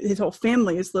 his whole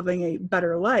family is living a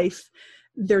better life,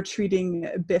 they're treating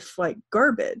Biff like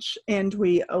garbage, and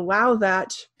we allow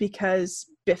that because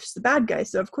Biff's the bad guy,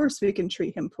 so of course we can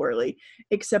treat him poorly,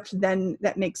 except then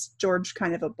that makes George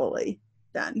kind of a bully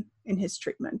then in his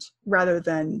treatment, rather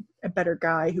than a better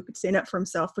guy who could stand up for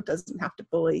himself but doesn't have to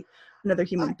bully another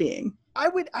human being. I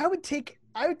would take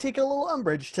a little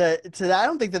umbrage to that. I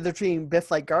don't think that they're treating Biff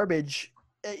like garbage.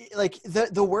 Like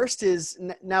the worst is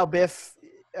now Biff.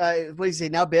 What do you say?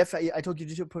 Now Biff, I told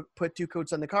you to put 2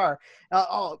 coats on the car.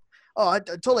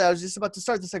 Totally. I was just about to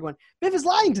start the second one. Biff is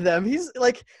lying to them. He's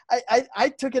like, I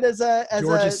took it as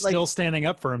George is still standing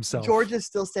up for himself. George is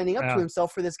still standing up to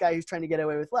himself for this guy who's trying to get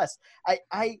away with less.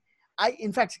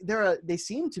 In fact, they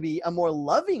seem to be a more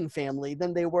loving family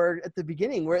than they were at the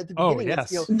beginning. Where at the beginning,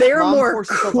 yes. They're a more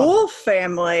cool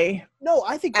family. No,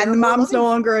 I think, and the mom's no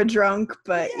longer a drunk,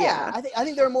 but yeah. I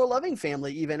think they're a more loving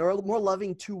family, even, or more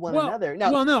loving to one another.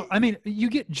 Now, no, I mean, you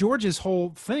get George's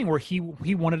whole thing where he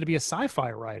wanted to be a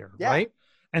sci-fi writer, right?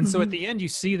 And so at the end, you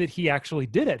see that he actually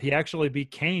did it. He actually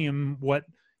became what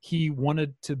he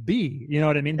wanted to be. You know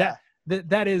what I mean? Yeah.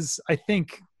 That is, I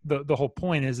think, the whole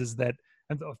point is that.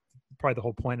 Probably the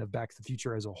whole point of Back to the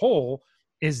Future as a whole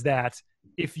is that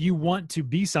if you want to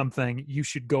be something, you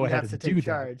should go ahead and do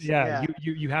that. Yeah.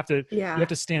 You have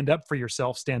to stand up for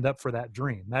yourself, stand up for that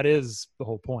dream. That is the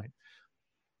whole point.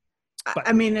 But,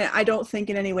 I mean, I don't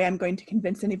think in any way I'm going to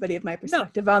convince anybody of my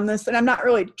perspective on this, and I'm not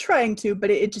really trying to,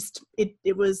 but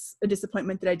it was a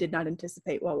disappointment that I did not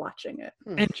anticipate while watching it.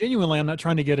 And genuinely, I'm not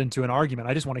trying to get into an argument.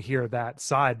 I just want to hear that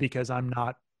side, because I'm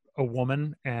not a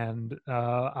woman and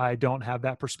I don't have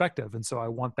that perspective, and so I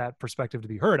want that perspective to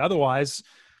be heard. Otherwise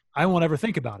I won't ever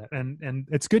think about it. And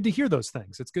it's good to hear those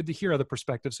things. It's good to hear other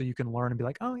perspectives so you can learn and be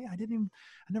like, oh yeah, I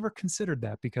never considered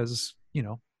that, because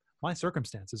my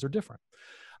circumstances are different.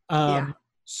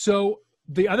 So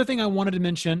the other thing I wanted to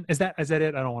mention is that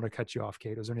it? I don't want to cut you off,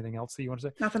 Kate. Is there anything else that you want to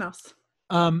say? Nothing else.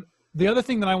 The other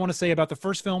thing that I want to say about the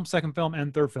first film, second film,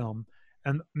 and third film,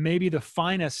 and maybe the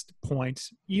finest point,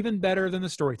 even better than the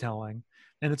storytelling,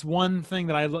 and it's one thing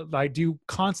that I do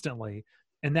constantly,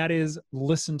 and that is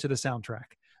listen to the soundtrack.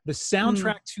 The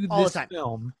soundtrack to this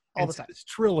film and to this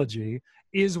trilogy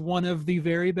is one of the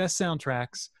very best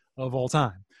soundtracks of all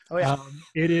time. Oh yeah,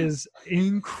 it is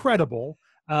incredible.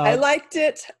 I liked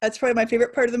it. That's probably my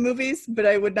favorite part of the movies, but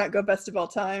I would not go best of all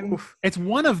time. It's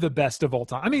one of the best of all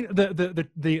time. I mean,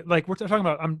 the like we're talking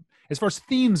about. As far as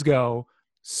themes go.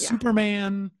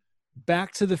 Superman,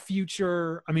 Back to the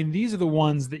Future. I mean, these are the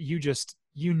ones that you just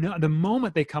you know, the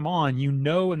moment they come on, you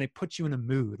know, and they put you in a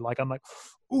mood. Like I'm like,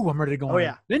 ooh, I'm ready to go on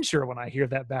an adventure when I hear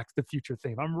that Back to the Future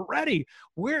theme. I'm ready.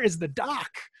 Where is the Doc?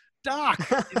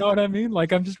 You know what I mean?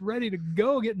 Like I'm just ready to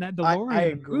go get in that DeLorean. I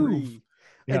agree.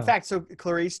 Yeah. In fact, so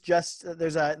Clarice just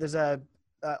there's a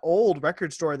old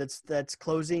record store that's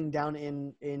closing down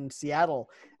in Seattle,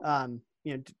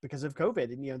 you know, because of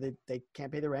COVID, and you know they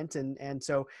can't pay the rent, and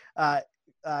so I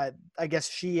guess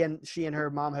she and her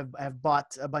mom have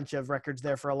bought a bunch of records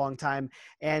there for a long time,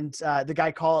 and the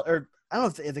guy called, or I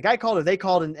don't know if the guy called or they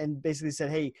called and basically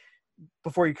said, hey,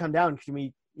 before you come down, can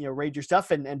we, you know, raid your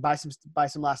stuff and buy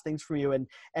some last things from you,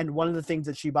 and one of the things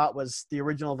that she bought was the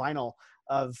original vinyl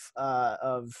of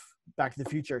Back to the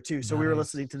Future too. So we were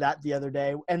listening to that the other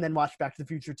day, and then watched Back to the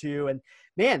Future 2, and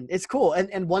man, it's cool.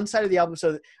 And one side of the album,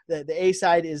 so the A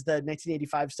side is the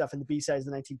 1985 stuff, and the B side is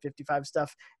the 1955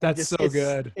 stuff. That's so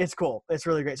good. It's cool. It's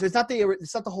really great. So it's not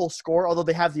the whole score, although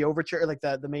they have the overture, like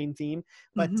the main theme,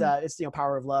 but it's, you know,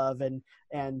 Power of Love and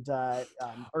Earth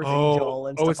Angel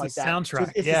and stuff like that. Soundtrack.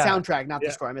 So it's the soundtrack, not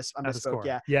the score. I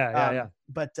misspoke. Yeah.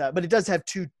 But it does have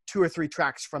two or three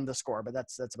tracks from the score, but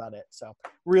that's about it. So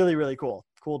really, really cool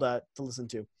to listen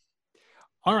to.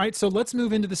 All right, so let's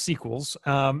move into the sequels,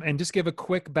 and just give a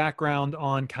quick background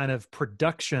on kind of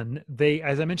production. They,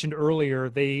 as I mentioned earlier,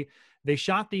 they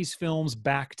shot these films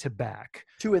back to back.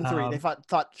 2 and 3. They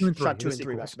shot 2 and 3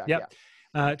 back to back. Yep.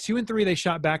 Yeah. 2 and 3 they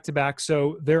shot back to back.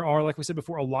 So there are, like we said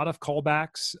before, a lot of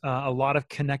callbacks, a lot of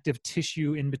connective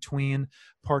tissue in between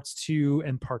parts 2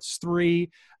 and parts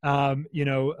 3.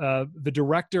 The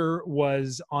director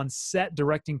was on set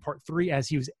directing part 3 as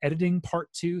he was editing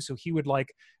part 2. So he would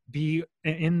like be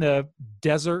in the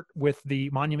desert with the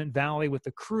Monument Valley with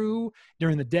the crew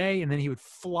during the day, and then he would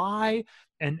fly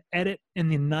and edit in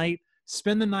the night,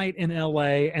 spend the night in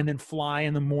LA, and then fly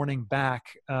in the morning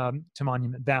back to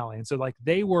Monument Valley. And so like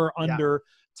they were under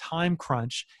time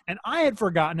crunch. And I had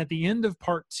forgotten at the end of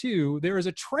part 2, there is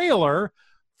a trailer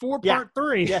for part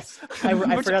 3. Yes,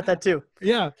 I forgot that too.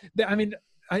 Yeah. I mean,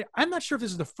 I'm not sure if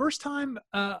this is the first time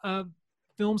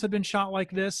films have been shot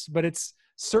like this, but it's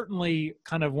certainly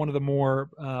kind of one of the more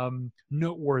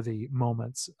noteworthy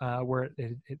moments where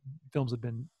films have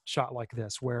been shot like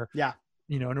this, where,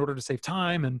 you know, in order to save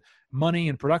time and money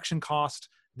and production cost,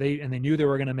 they knew they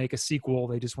were going to make a sequel.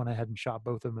 They just went ahead and shot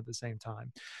both of them at the same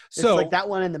time. So it's like that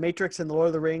one in The Matrix and The Lord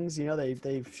of the Rings, you know,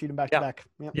 they shoot them back to back.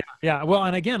 Yep. Yeah. Well,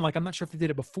 and again, like I'm not sure if they did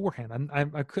it beforehand.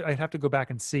 I'd have to go back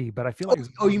and see, but I feel like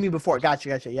you mean before?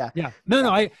 Gotcha. Yeah. Yeah.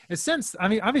 No. I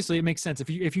mean, obviously it makes sense if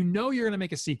you know you're going to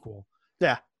make a sequel.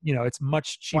 Yeah. You know, it's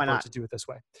much cheaper to do it this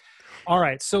way. All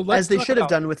right, so let's, as they should have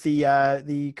done with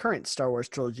the current Star Wars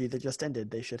trilogy that just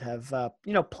ended. They should have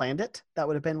planned it. That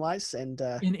would have been wise. And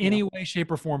in any way,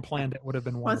 shape, or form, planned it would have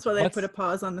been wonderful. That's why they put a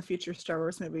pause on the future Star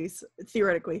Wars movies,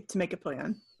 theoretically, to make a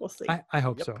plan. We'll see. I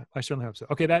hope so. I certainly hope so.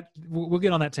 Okay, we'll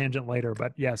get on that tangent later,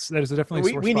 but yes, there's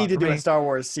definitely we need to do a Star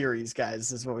Wars series,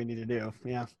 guys. Is what we need to do.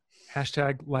 Yeah.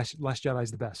 Hashtag Last Jedi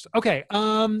is the best. Okay,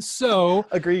 so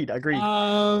agreed.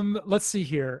 Let's see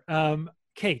here.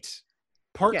 Kate,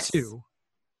 part 2,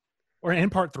 or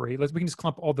part 3. We can just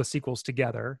clump all the sequels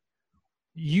together.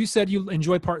 You said you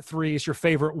enjoy part 3 is your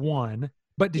favorite one,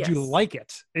 but did you like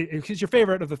it? It's your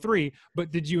favorite of the 3,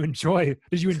 but did you enjoy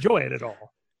it at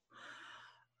all?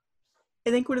 I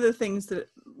think one of the things that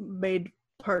made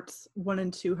parts 1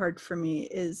 and 2 hard for me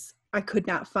is I could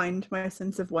not find my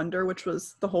sense of wonder, which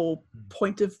was the whole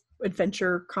point of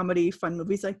adventure, comedy, fun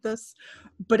movies like this.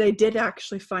 But I did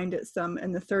actually find it some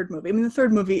in the third movie. I mean, the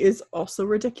third movie is also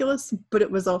ridiculous, but it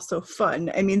was also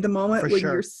fun. I mean, the moment when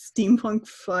your steampunk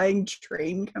flying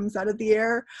train comes out of the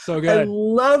air. So good. I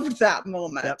loved that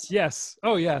moment. Yep. Yes.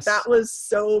 Oh, yes. That was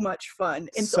so much fun.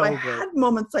 And so I had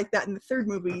moments like that in the third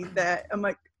movie that I'm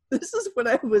like, this is what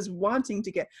I was wanting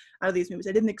to get out of these movies.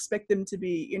 I didn't expect them to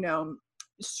be,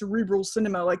 cerebral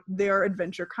cinema like they are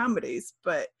adventure comedies,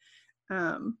 but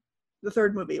the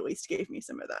third movie at least gave me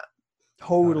some of that.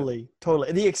 Totally.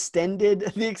 The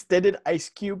extended Ice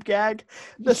Cube gag.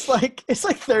 It's like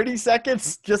 30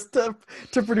 seconds just to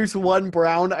produce one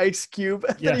brown ice cube.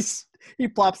 And then he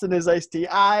plops in his iced tea.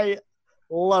 I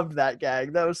loved that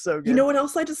gag. That was so good. You know what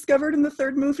else I discovered in the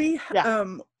third movie? Yeah.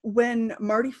 When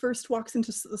Marty first walks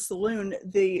into the saloon,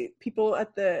 the people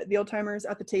at the old timers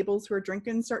at the tables who are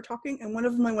drinking start talking, and one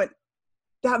of them I went,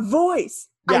 that voice.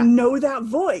 Yeah. I know that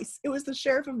voice. It was the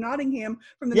Sheriff of Nottingham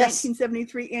from the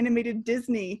 1973 animated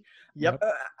Disney. Yep.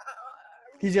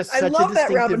 He's just such I love a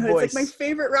that Robin distinctive Hood. voice. It's like my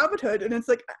favorite Robin Hood, and it's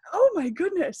like, oh my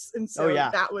goodness. And so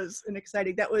that was an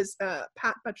exciting. That was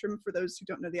Pat Buttram, for those who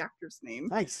don't know the actor's name.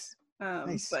 Nice.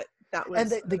 But That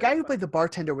was, and the guy who played the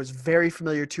bartender was very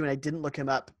familiar too, and I didn't look him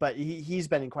up, but he's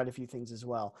been in quite a few things as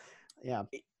well. Yeah.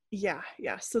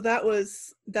 Yeah. So that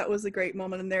was a great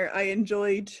moment in there. I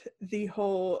enjoyed the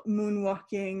whole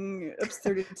moonwalking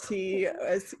absurdity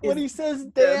as when he says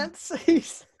dance,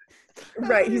 he's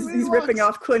right. He's ripping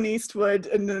off Clint Eastwood,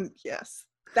 and then yes,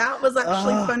 that was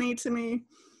actually funny to me.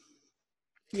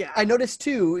 Yeah, I noticed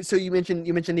too. So you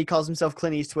mentioned he calls himself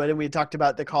Clint Eastwood, and we had talked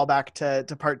about the callback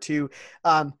to part 2.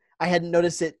 I hadn't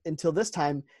noticed it until this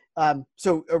time.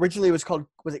 So originally it was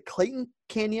it Clayton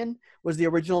Canyon was the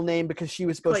original name because she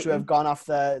was supposed to have gone off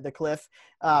the cliff,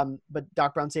 but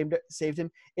Doc Brown saved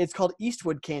him. It's called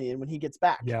Eastwood Canyon when he gets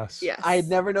back. Yes. I had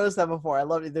never noticed that before. I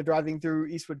loved it. They're driving through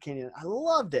Eastwood Canyon. I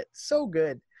loved it. So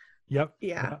good. Yep.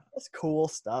 Yeah. That's cool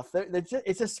stuff.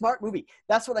 It's a smart movie.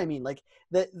 That's what I mean. Like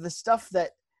the stuff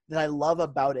that I love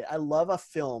about it. I love a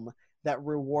film that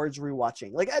rewards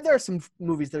rewatching. Like there are some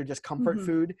movies that are just comfort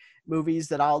food movies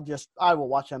that I will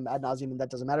watch them ad nauseum and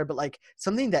that doesn't matter. But like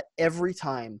something that every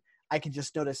time I could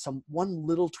just notice one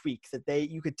little tweak that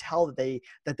you could tell that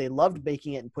they loved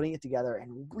making it and putting it together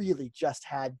and really just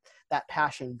had that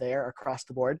passion there across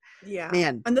the board. Yeah,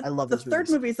 man, and I love those the third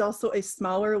movies. movie is also a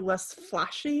smaller, less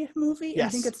flashy movie. Yes. And I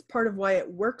think it's part of why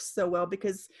it works so well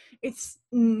because it's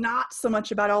not so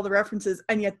much about all the references,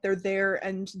 and yet they're there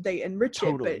and they enrich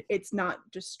it, but it's not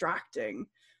distracting.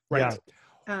 Right.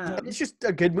 Yeah. It's just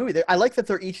a good movie. I like that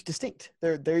they're each distinct.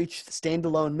 They're each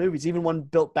standalone movies. Even one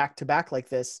built back to back like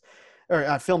this,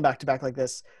 or filmed back to back like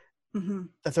this. Mm-hmm.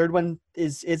 The third one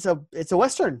it's a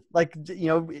Western, like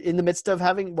in the midst of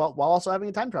having while also having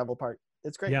a time travel part.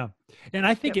 It's great. Yeah, and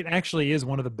I think it actually is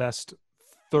one of the best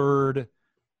third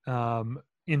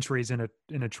entries in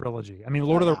a trilogy. I mean,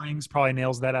 Lord of the Rings probably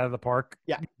nails that out of the park.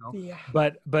 Yeah, yeah.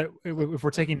 But if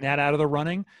we're taking that out of the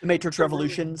running, The Matrix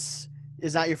Revolutions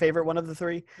is not your favorite one of the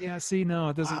three. Yeah, see, no,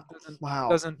 it doesn't. Wow.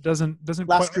 Doesn't.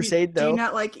 Last Crusade, though. Do you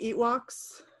not like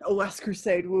Ewoks? Oh, Last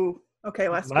Crusade. Woo. Okay,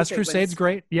 Last Crusade's wins.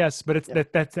 great. Yes, but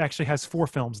that actually has 4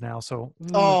 films now. So we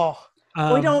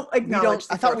don't acknowledge.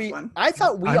 I thought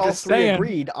we all three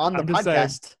agreed on the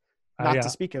podcast. Not to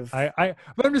speak of. But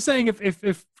I'm just saying,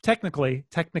 if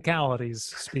technicalities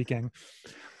speaking,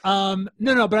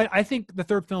 no. But I think the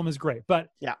third film is great. But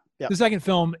yeah. The second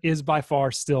film is by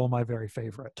far still my very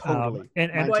favorite. Totally.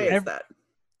 And why is that?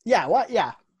 Yeah. What?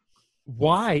 Yeah.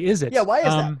 Why is it? Yeah. Why is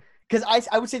that? Because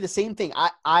I would say the same thing.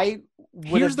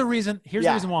 Here's the reason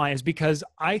why is because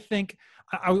I think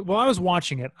while I was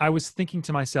watching it, I was thinking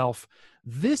to myself,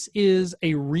 this is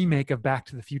a remake of Back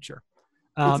to the Future.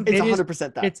 It's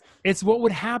 100% that. It's what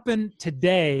would happen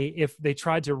today if they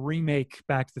tried to remake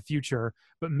Back to the Future,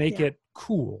 but make it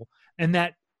cool. And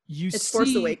that it's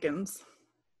Force Awakens.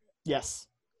 Yes.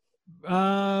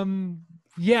 Yeah. I'm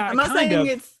not saying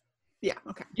it's. Yeah.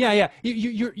 Okay. Yeah.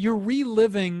 You're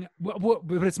reliving, but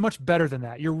it's much better than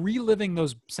that. You're reliving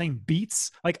those same beats.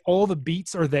 Like all the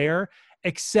beats are there,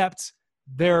 except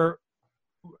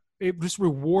it just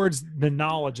rewards the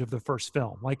knowledge of the first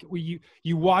film. Like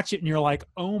you watch it and you're like,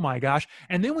 oh my gosh.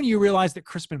 And then when you realize that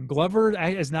Crispin Glover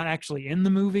is not actually in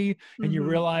the movie, and you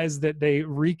realize that they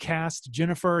recast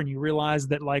Jennifer, and you realize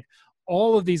that like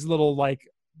all of these little like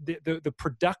the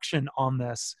production on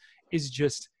this is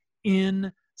just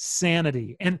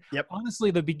insanity. And honestly,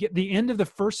 the end of the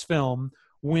first film,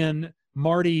 when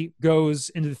Marty goes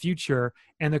into the future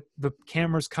and the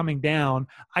camera's coming down,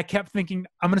 I kept thinking,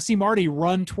 I'm going to see Marty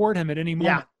run toward him at any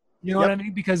moment. You know what I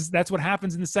mean? Because that's what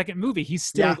happens in the second movie. He's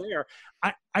still there.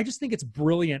 I just think it's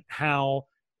brilliant how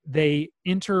they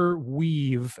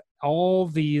interweave all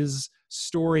these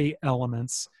story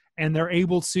elements, and they're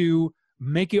able to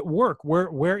make it work.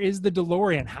 Where is the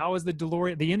DeLorean? How is the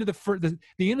DeLorean? The end of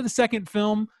the end of the second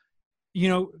film,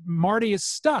 Marty is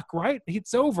stuck, right?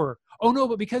 It's over. Oh no,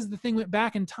 but because the thing went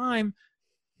back in time,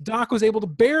 Doc was able to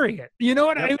bury it. You know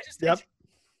what I mean?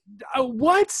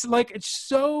 What? Like, it's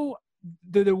so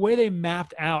the way they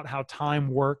mapped out how time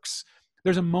works.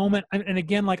 There's a moment, and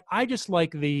again, like I just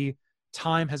like the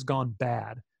time has gone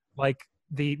bad. Like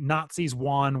the Nazis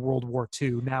won World War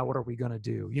II. Now what are we going to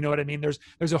do? You know what I mean? There's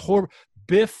a whole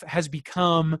Biff has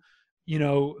become,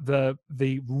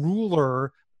 the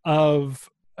ruler of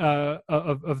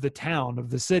the town, of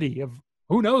the city, of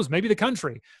who knows, maybe the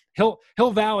country. Hill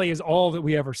Valley is all that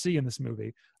we ever see in this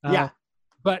movie.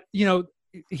 But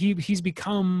he's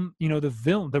become, the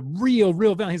villain, the real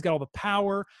villain. He's got all the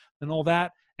power and all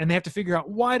that, and they have to figure out,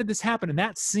 why did this happen? And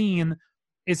that scene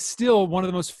is still one of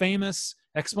the most famous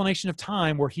explanation of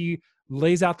time, where he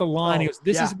lays out the line. He goes,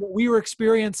 this is what we were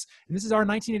experiencing, and this is our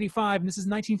 1985, and this is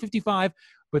 1955.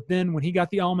 But then when he got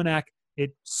the almanac,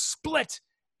 it split,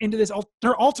 into this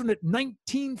alternate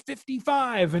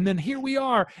 1955, and then here we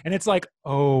are, and it's like,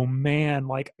 oh man,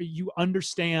 like you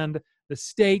understand the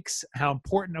stakes, how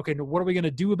important. Okay, what are we going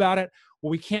to do about it?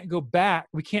 Well, we can't go back.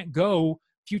 We can't go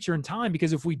future in time,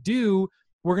 because if we do,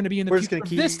 we're going to be in the future of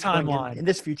this timeline, in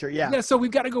this future. Yeah. So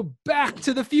we've got to go back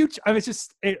to the future. I mean, it's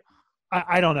just,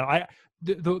 I don't know.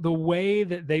 The way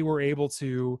that they were able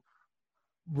to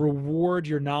reward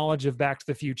your knowledge of Back to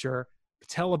the Future,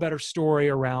 tell a better story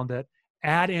around it,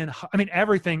 add in, I mean,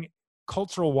 everything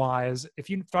cultural wise. If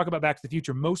you talk about Back to the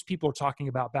Future, most people are talking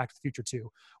about Back to the Future 2.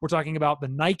 We're talking about the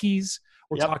Nikes.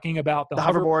 We're talking about the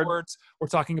hoverboards. We're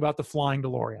talking about the flying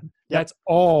DeLorean. That's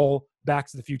all Back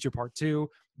to the Future Part 2.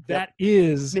 That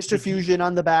is Mr. Fusion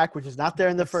on the back, which is not there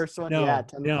in the first one. Yeah.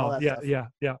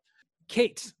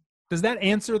 Kate, does that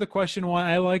answer the question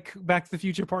why I like Back to the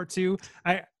Future Part 2?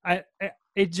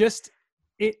 It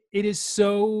is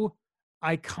so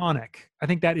iconic. I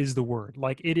think that is the word.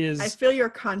 Like it is. I feel your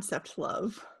concept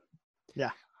love.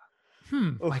 Yeah.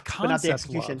 My concept but not the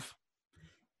execution. love.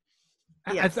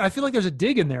 Yes. I feel like there's a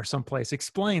dig in there someplace.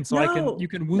 Explain so you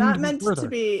can wound not me meant further. To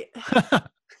be.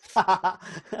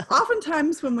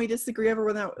 Oftentimes when we disagree over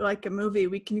whether like a movie,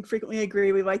 we can frequently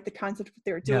agree we like the concept of what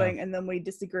they were doing, and then we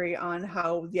disagree on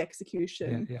how the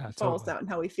execution falls out and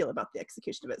how we feel about the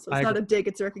execution of it. So it's not a dig,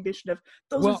 it's a recognition of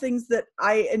those are things that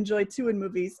I enjoy too in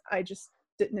movies. I just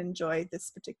didn't enjoy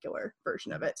this particular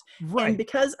version of it. Right. And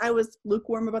because I was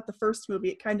lukewarm about the first movie,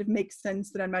 it kind of makes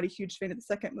sense that I'm not a huge fan of the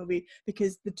second movie,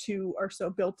 because the two are so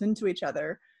built into each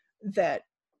other that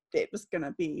it was going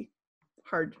to be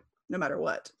hard no matter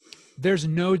what. There's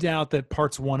no doubt that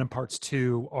parts 1 and parts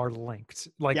 2 are linked.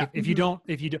 Like if you don't,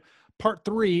 part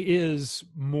 3 is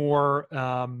more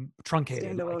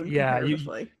truncated.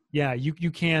 Standalone,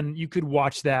 You could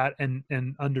watch that and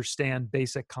understand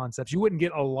basic concepts. You wouldn't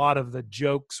get a lot of the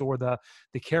jokes or the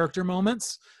character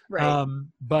moments. Right.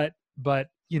 But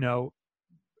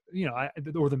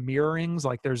or the mirrorings,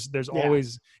 like there's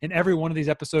always in every one of these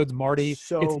episodes, Marty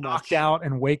gets knocked out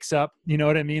and wakes up, you know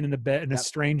what I mean, in the bed, in a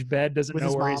strange bed, doesn't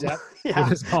know where he's at with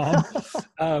his mom.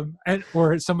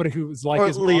 Or somebody who's like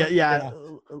his Leah,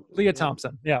 mom. Leah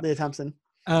Thompson. Yeah. Leah Thompson.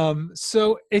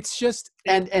 So it's just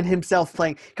and himself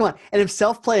playing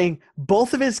himself playing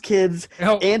both of his kids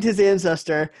and his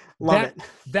ancestor. Love it.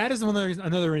 That is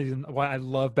another reason why I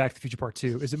love Back to the Future Part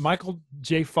 2 is that Michael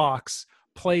J. Fox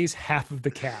plays half of the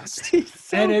cast,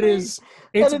 and it's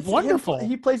wonderful.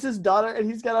 He plays his daughter, and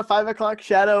he's got a 5 o'clock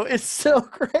shadow. It's so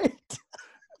great.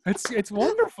 It's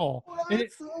wonderful.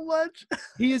 It so much.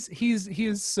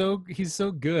 He's so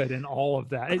good in all of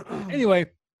that. Anyway,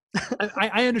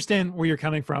 I understand where you're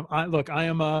coming from. I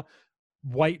am a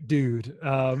white dude,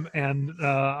 but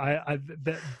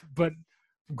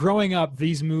growing up,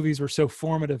 these movies were so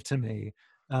formative to me.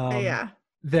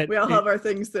 That we all have our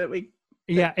things that we.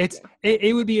 Yeah, it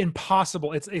would be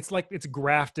impossible. It's like it's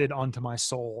grafted onto my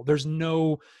soul. There's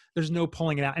no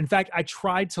pulling it out. In fact, I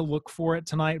tried to look for it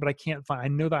tonight, but I can't find. I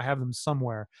know that I have them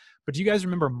somewhere. But do you guys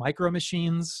remember Micro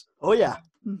Machines? Oh yeah.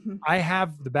 Mm-hmm. I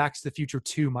have the Back to the Future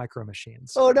 2 Micro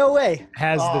Machines. Oh no way! It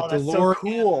has the DeLorean so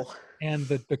cool. And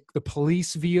the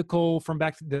police vehicle from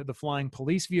back to the flying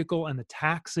police vehicle and the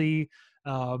taxi.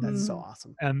 That's so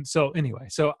awesome. And so anyway,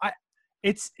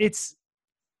 it's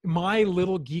my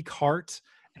little geek heart,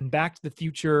 and Back to the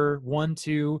Future 1,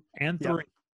 2, and 3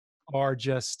 are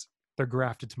just, they're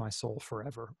grafted to my soul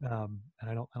forever. And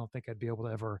I don't think I'd be able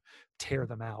to ever tear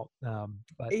them out.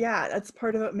 But yeah, that's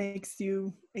part of what makes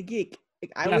you a geek.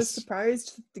 Like, I was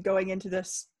surprised going into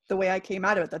this the way I came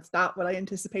out of it. That's not what I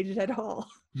anticipated at all.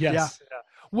 Yes. Yeah.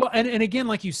 Well, and again,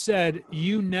 like you said,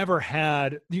 you never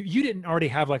had, you didn't already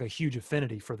have like a huge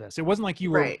affinity for this. It wasn't like you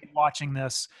were watching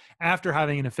this after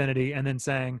having an affinity and then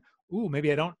saying, ooh, maybe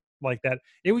I don't like that.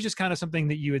 It was just kind of something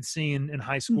that you had seen in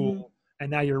high school and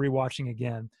now you're rewatching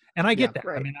again. And I get that.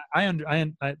 Right. I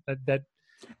mean,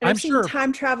 I've seen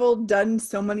time travel done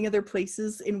so many other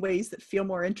places in ways that feel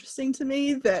more interesting to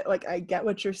me that like, I get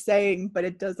what you're saying, but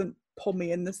it doesn't pull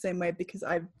me in the same way because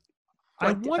I've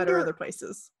liked it better other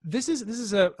places. This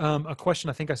is a question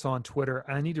I think I saw on Twitter,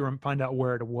 and I need to find out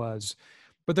where it was.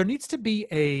 But there needs to be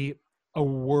a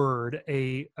word,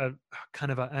 a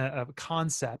kind of a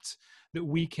concept that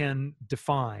we can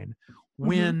define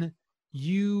when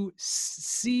you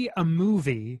see a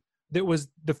movie that was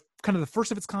the kind of the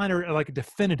first of its kind, or like a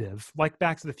definitive, like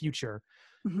Back to the Future.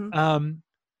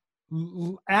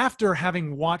 After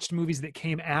having watched movies that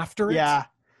came after it,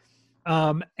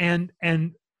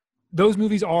 and those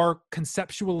movies are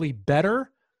conceptually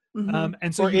better,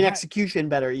 and so in execution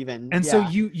better even. And so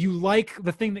you like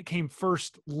the thing that came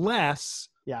first less,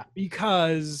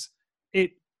 because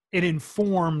it it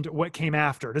informed what came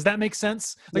after. Does that make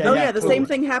sense? Like, the same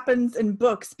thing happens in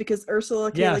books, because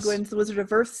Ursula K. Le Guin's The Wizard of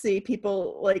Earthsea,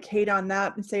 people like hate on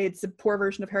that and say it's a poor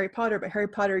version of Harry Potter, but Harry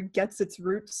Potter gets its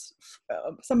roots,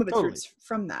 some of its roots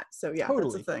from that. So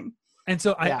that's a thing. And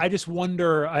so I just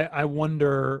wonder, I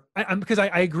wonder, because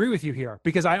I agree with you here,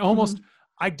 because I almost,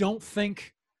 I don't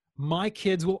think my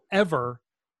kids will ever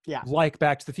like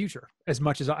Back to the Future as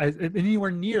much as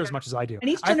anywhere near as much as I do. And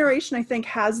each generation, I think,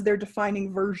 has their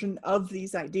defining version of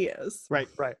these ideas. Right.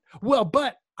 Well,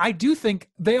 but I do think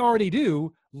they already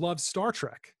do love Star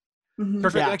Trek.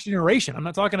 Star Trek Next Generation. I'm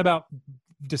not talking about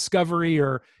Discovery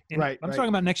or I'm talking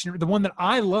about Next Generation. The one that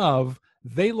I love,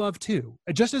 they love too,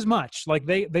 just as much. Like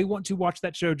they want to watch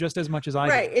that show just as much as I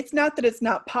do. Right. It's not that it's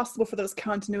not possible for those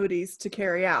continuities to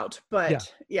carry out,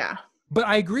 but But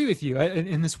I agree with you.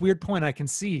 In this weird point, I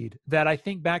concede that I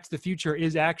think Back to the Future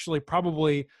is actually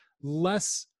probably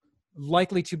less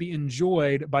likely to be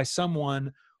enjoyed by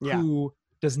someone who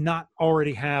does not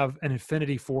already have an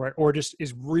affinity for it, or just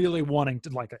is really wanting to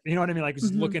like it. You know what I mean? Like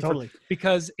just looking for,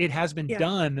 because it has been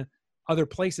done other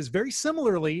places very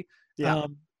similarly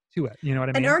to it. You know what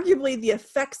I mean? And arguably the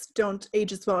effects don't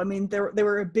age as well. I mean, they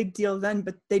were a big deal then,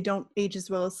 but they don't age as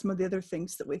well as some of the other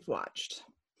things that we've watched.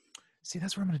 See,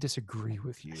 that's where I'm going to disagree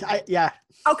with you.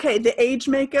 Okay, the age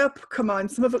makeup, come on.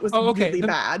 Some of it was really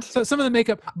bad. So some of the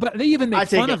makeup, but they even make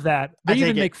fun of that. They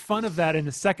even make fun of that in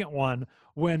the second one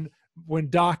when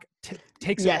Doc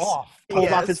takes it off. Pulled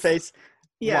off his face.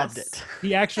 Yes. Loved it.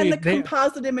 He actually, and the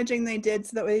composite imaging they did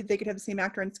so that way they could have the same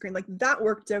actor on screen, like that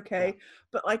worked okay.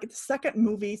 But like the second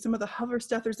movie, some of the hover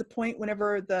stuff, there's a point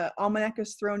whenever the almanac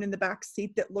is thrown in the back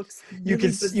seat that looks really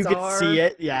bizarre. You can see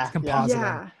it. Yeah. It's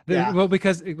compositing. Well,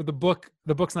 because the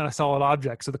book's not a solid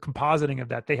object, so the compositing of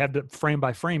that, they had to frame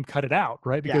by frame cut it out,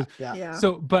 right? Because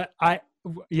so, but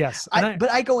yes. But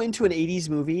I go into an 80s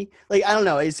movie. Like, I don't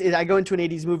know. I go into an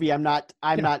 80s movie. I'm not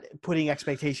putting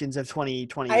expectations of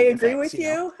 2020. I agree with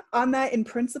you on that in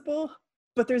principle,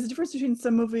 but there's a difference between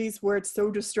some movies where it's so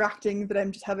distracting that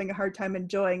I'm just having a hard time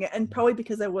enjoying it. And probably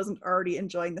because I wasn't already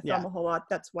enjoying the film a whole lot,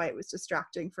 that's why it was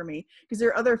distracting for me. Because there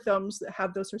are other films that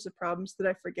have those sorts of problems that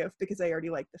I forgive because I already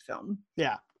like the film.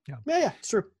 Yeah. It's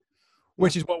true.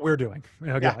 Which is what we're doing.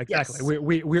 Exactly.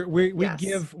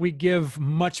 Yes. We give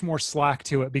much more slack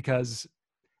to it because,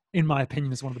 in my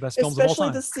opinion, it's one of the best films of all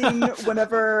time. Especially the scene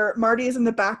whenever Marty is in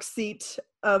the back seat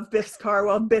of Biff's car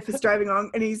while Biff is driving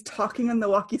along and he's talking on the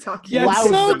walkie-talkie. Yeah, it's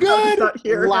so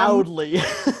good. Loudly.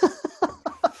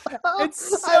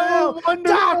 It's so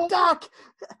wonderful. Doc,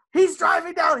 he's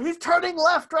driving down. He's turning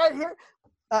left right here.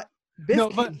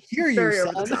 Biff can hear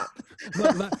you,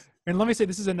 son. And let me say,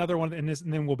 this is another one, and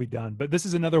then we'll be done. But this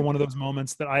is another one of those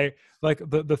moments that I like.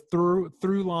 The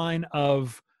through line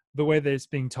of the way that it's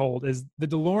being told is the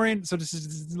DeLorean. So this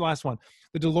is the last one.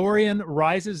 The DeLorean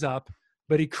rises up,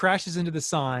 but he crashes into the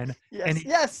sign, and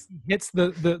he hits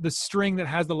the string that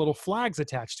has the little flags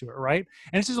attached to it, right?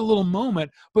 And it's just a little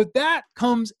moment, but that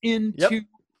comes into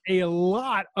a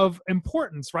lot of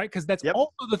importance, right? Because that's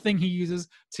also the thing he uses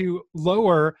to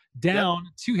lower down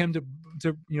to him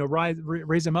to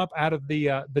raise him up out of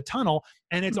the tunnel,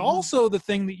 and it's also the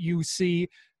thing that you see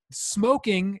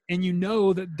smoking, and you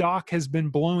know that Doc has been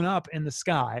blown up in the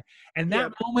sky. And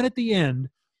that moment at the end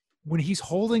when he's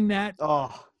holding that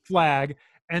flag,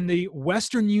 and the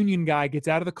Western Union guy gets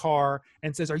out of the car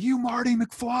and says, "Are you Marty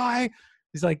McFly?"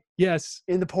 He's like, "Yes."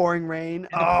 In the pouring rain.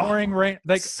 Pouring rain.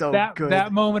 Like so good.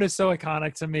 That moment is so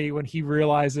iconic to me when he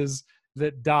realizes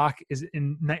that Doc is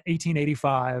in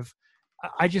 1885.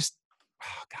 I just,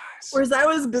 guys. Whereas I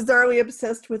was bizarrely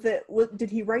obsessed with it. Did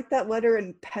he write that letter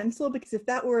in pencil? Because if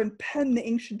that were in pen, the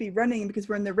ink should be running because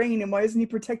we're in the rain. And why isn't he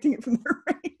protecting it from the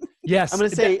rain? Yes. I'm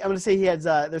gonna say he has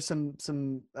there's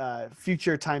some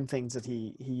future time things that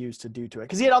he used to do to it,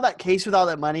 because he had all that case with all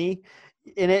that money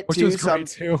in it, which was great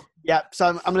too. Yeah, so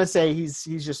I'm gonna say he's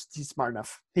smart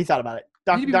enough. He thought about it.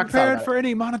 You need to be prepared for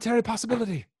any monetary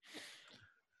possibility.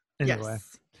 Anyway,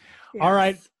 all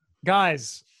right,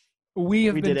 guys, we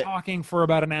have been talking for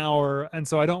about an hour, and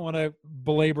so I don't want to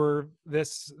belabor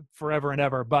this forever and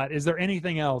ever. But is there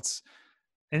anything else?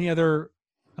 Any other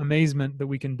amazement that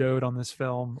we can dote on this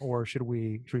film, or should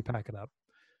we pack it up?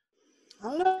 I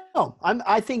don't know.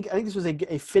 I think this was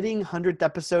a fitting 100th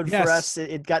episode for us.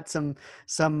 It got some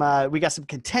we got some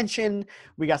contention,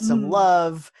 we got some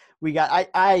love, we got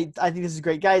I think this is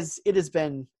great, guys. It's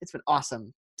been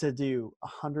awesome to do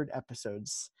 100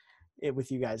 episodes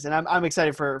with you guys, and I'm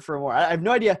excited for more. I have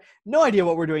no idea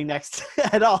what we're doing next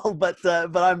at all, but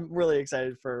I'm really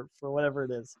excited for whatever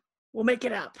it is. We'll make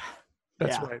it up.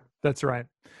 That's right.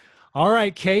 All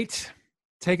right, Kate,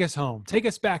 take us home. Take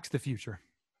us back to the future.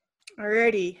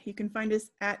 Alrighty, you can find us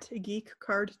at Geek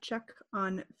Card Check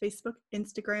on Facebook,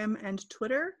 Instagram, and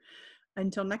Twitter.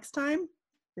 Until next time,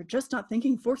 you're just not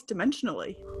thinking fourth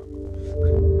dimensionally.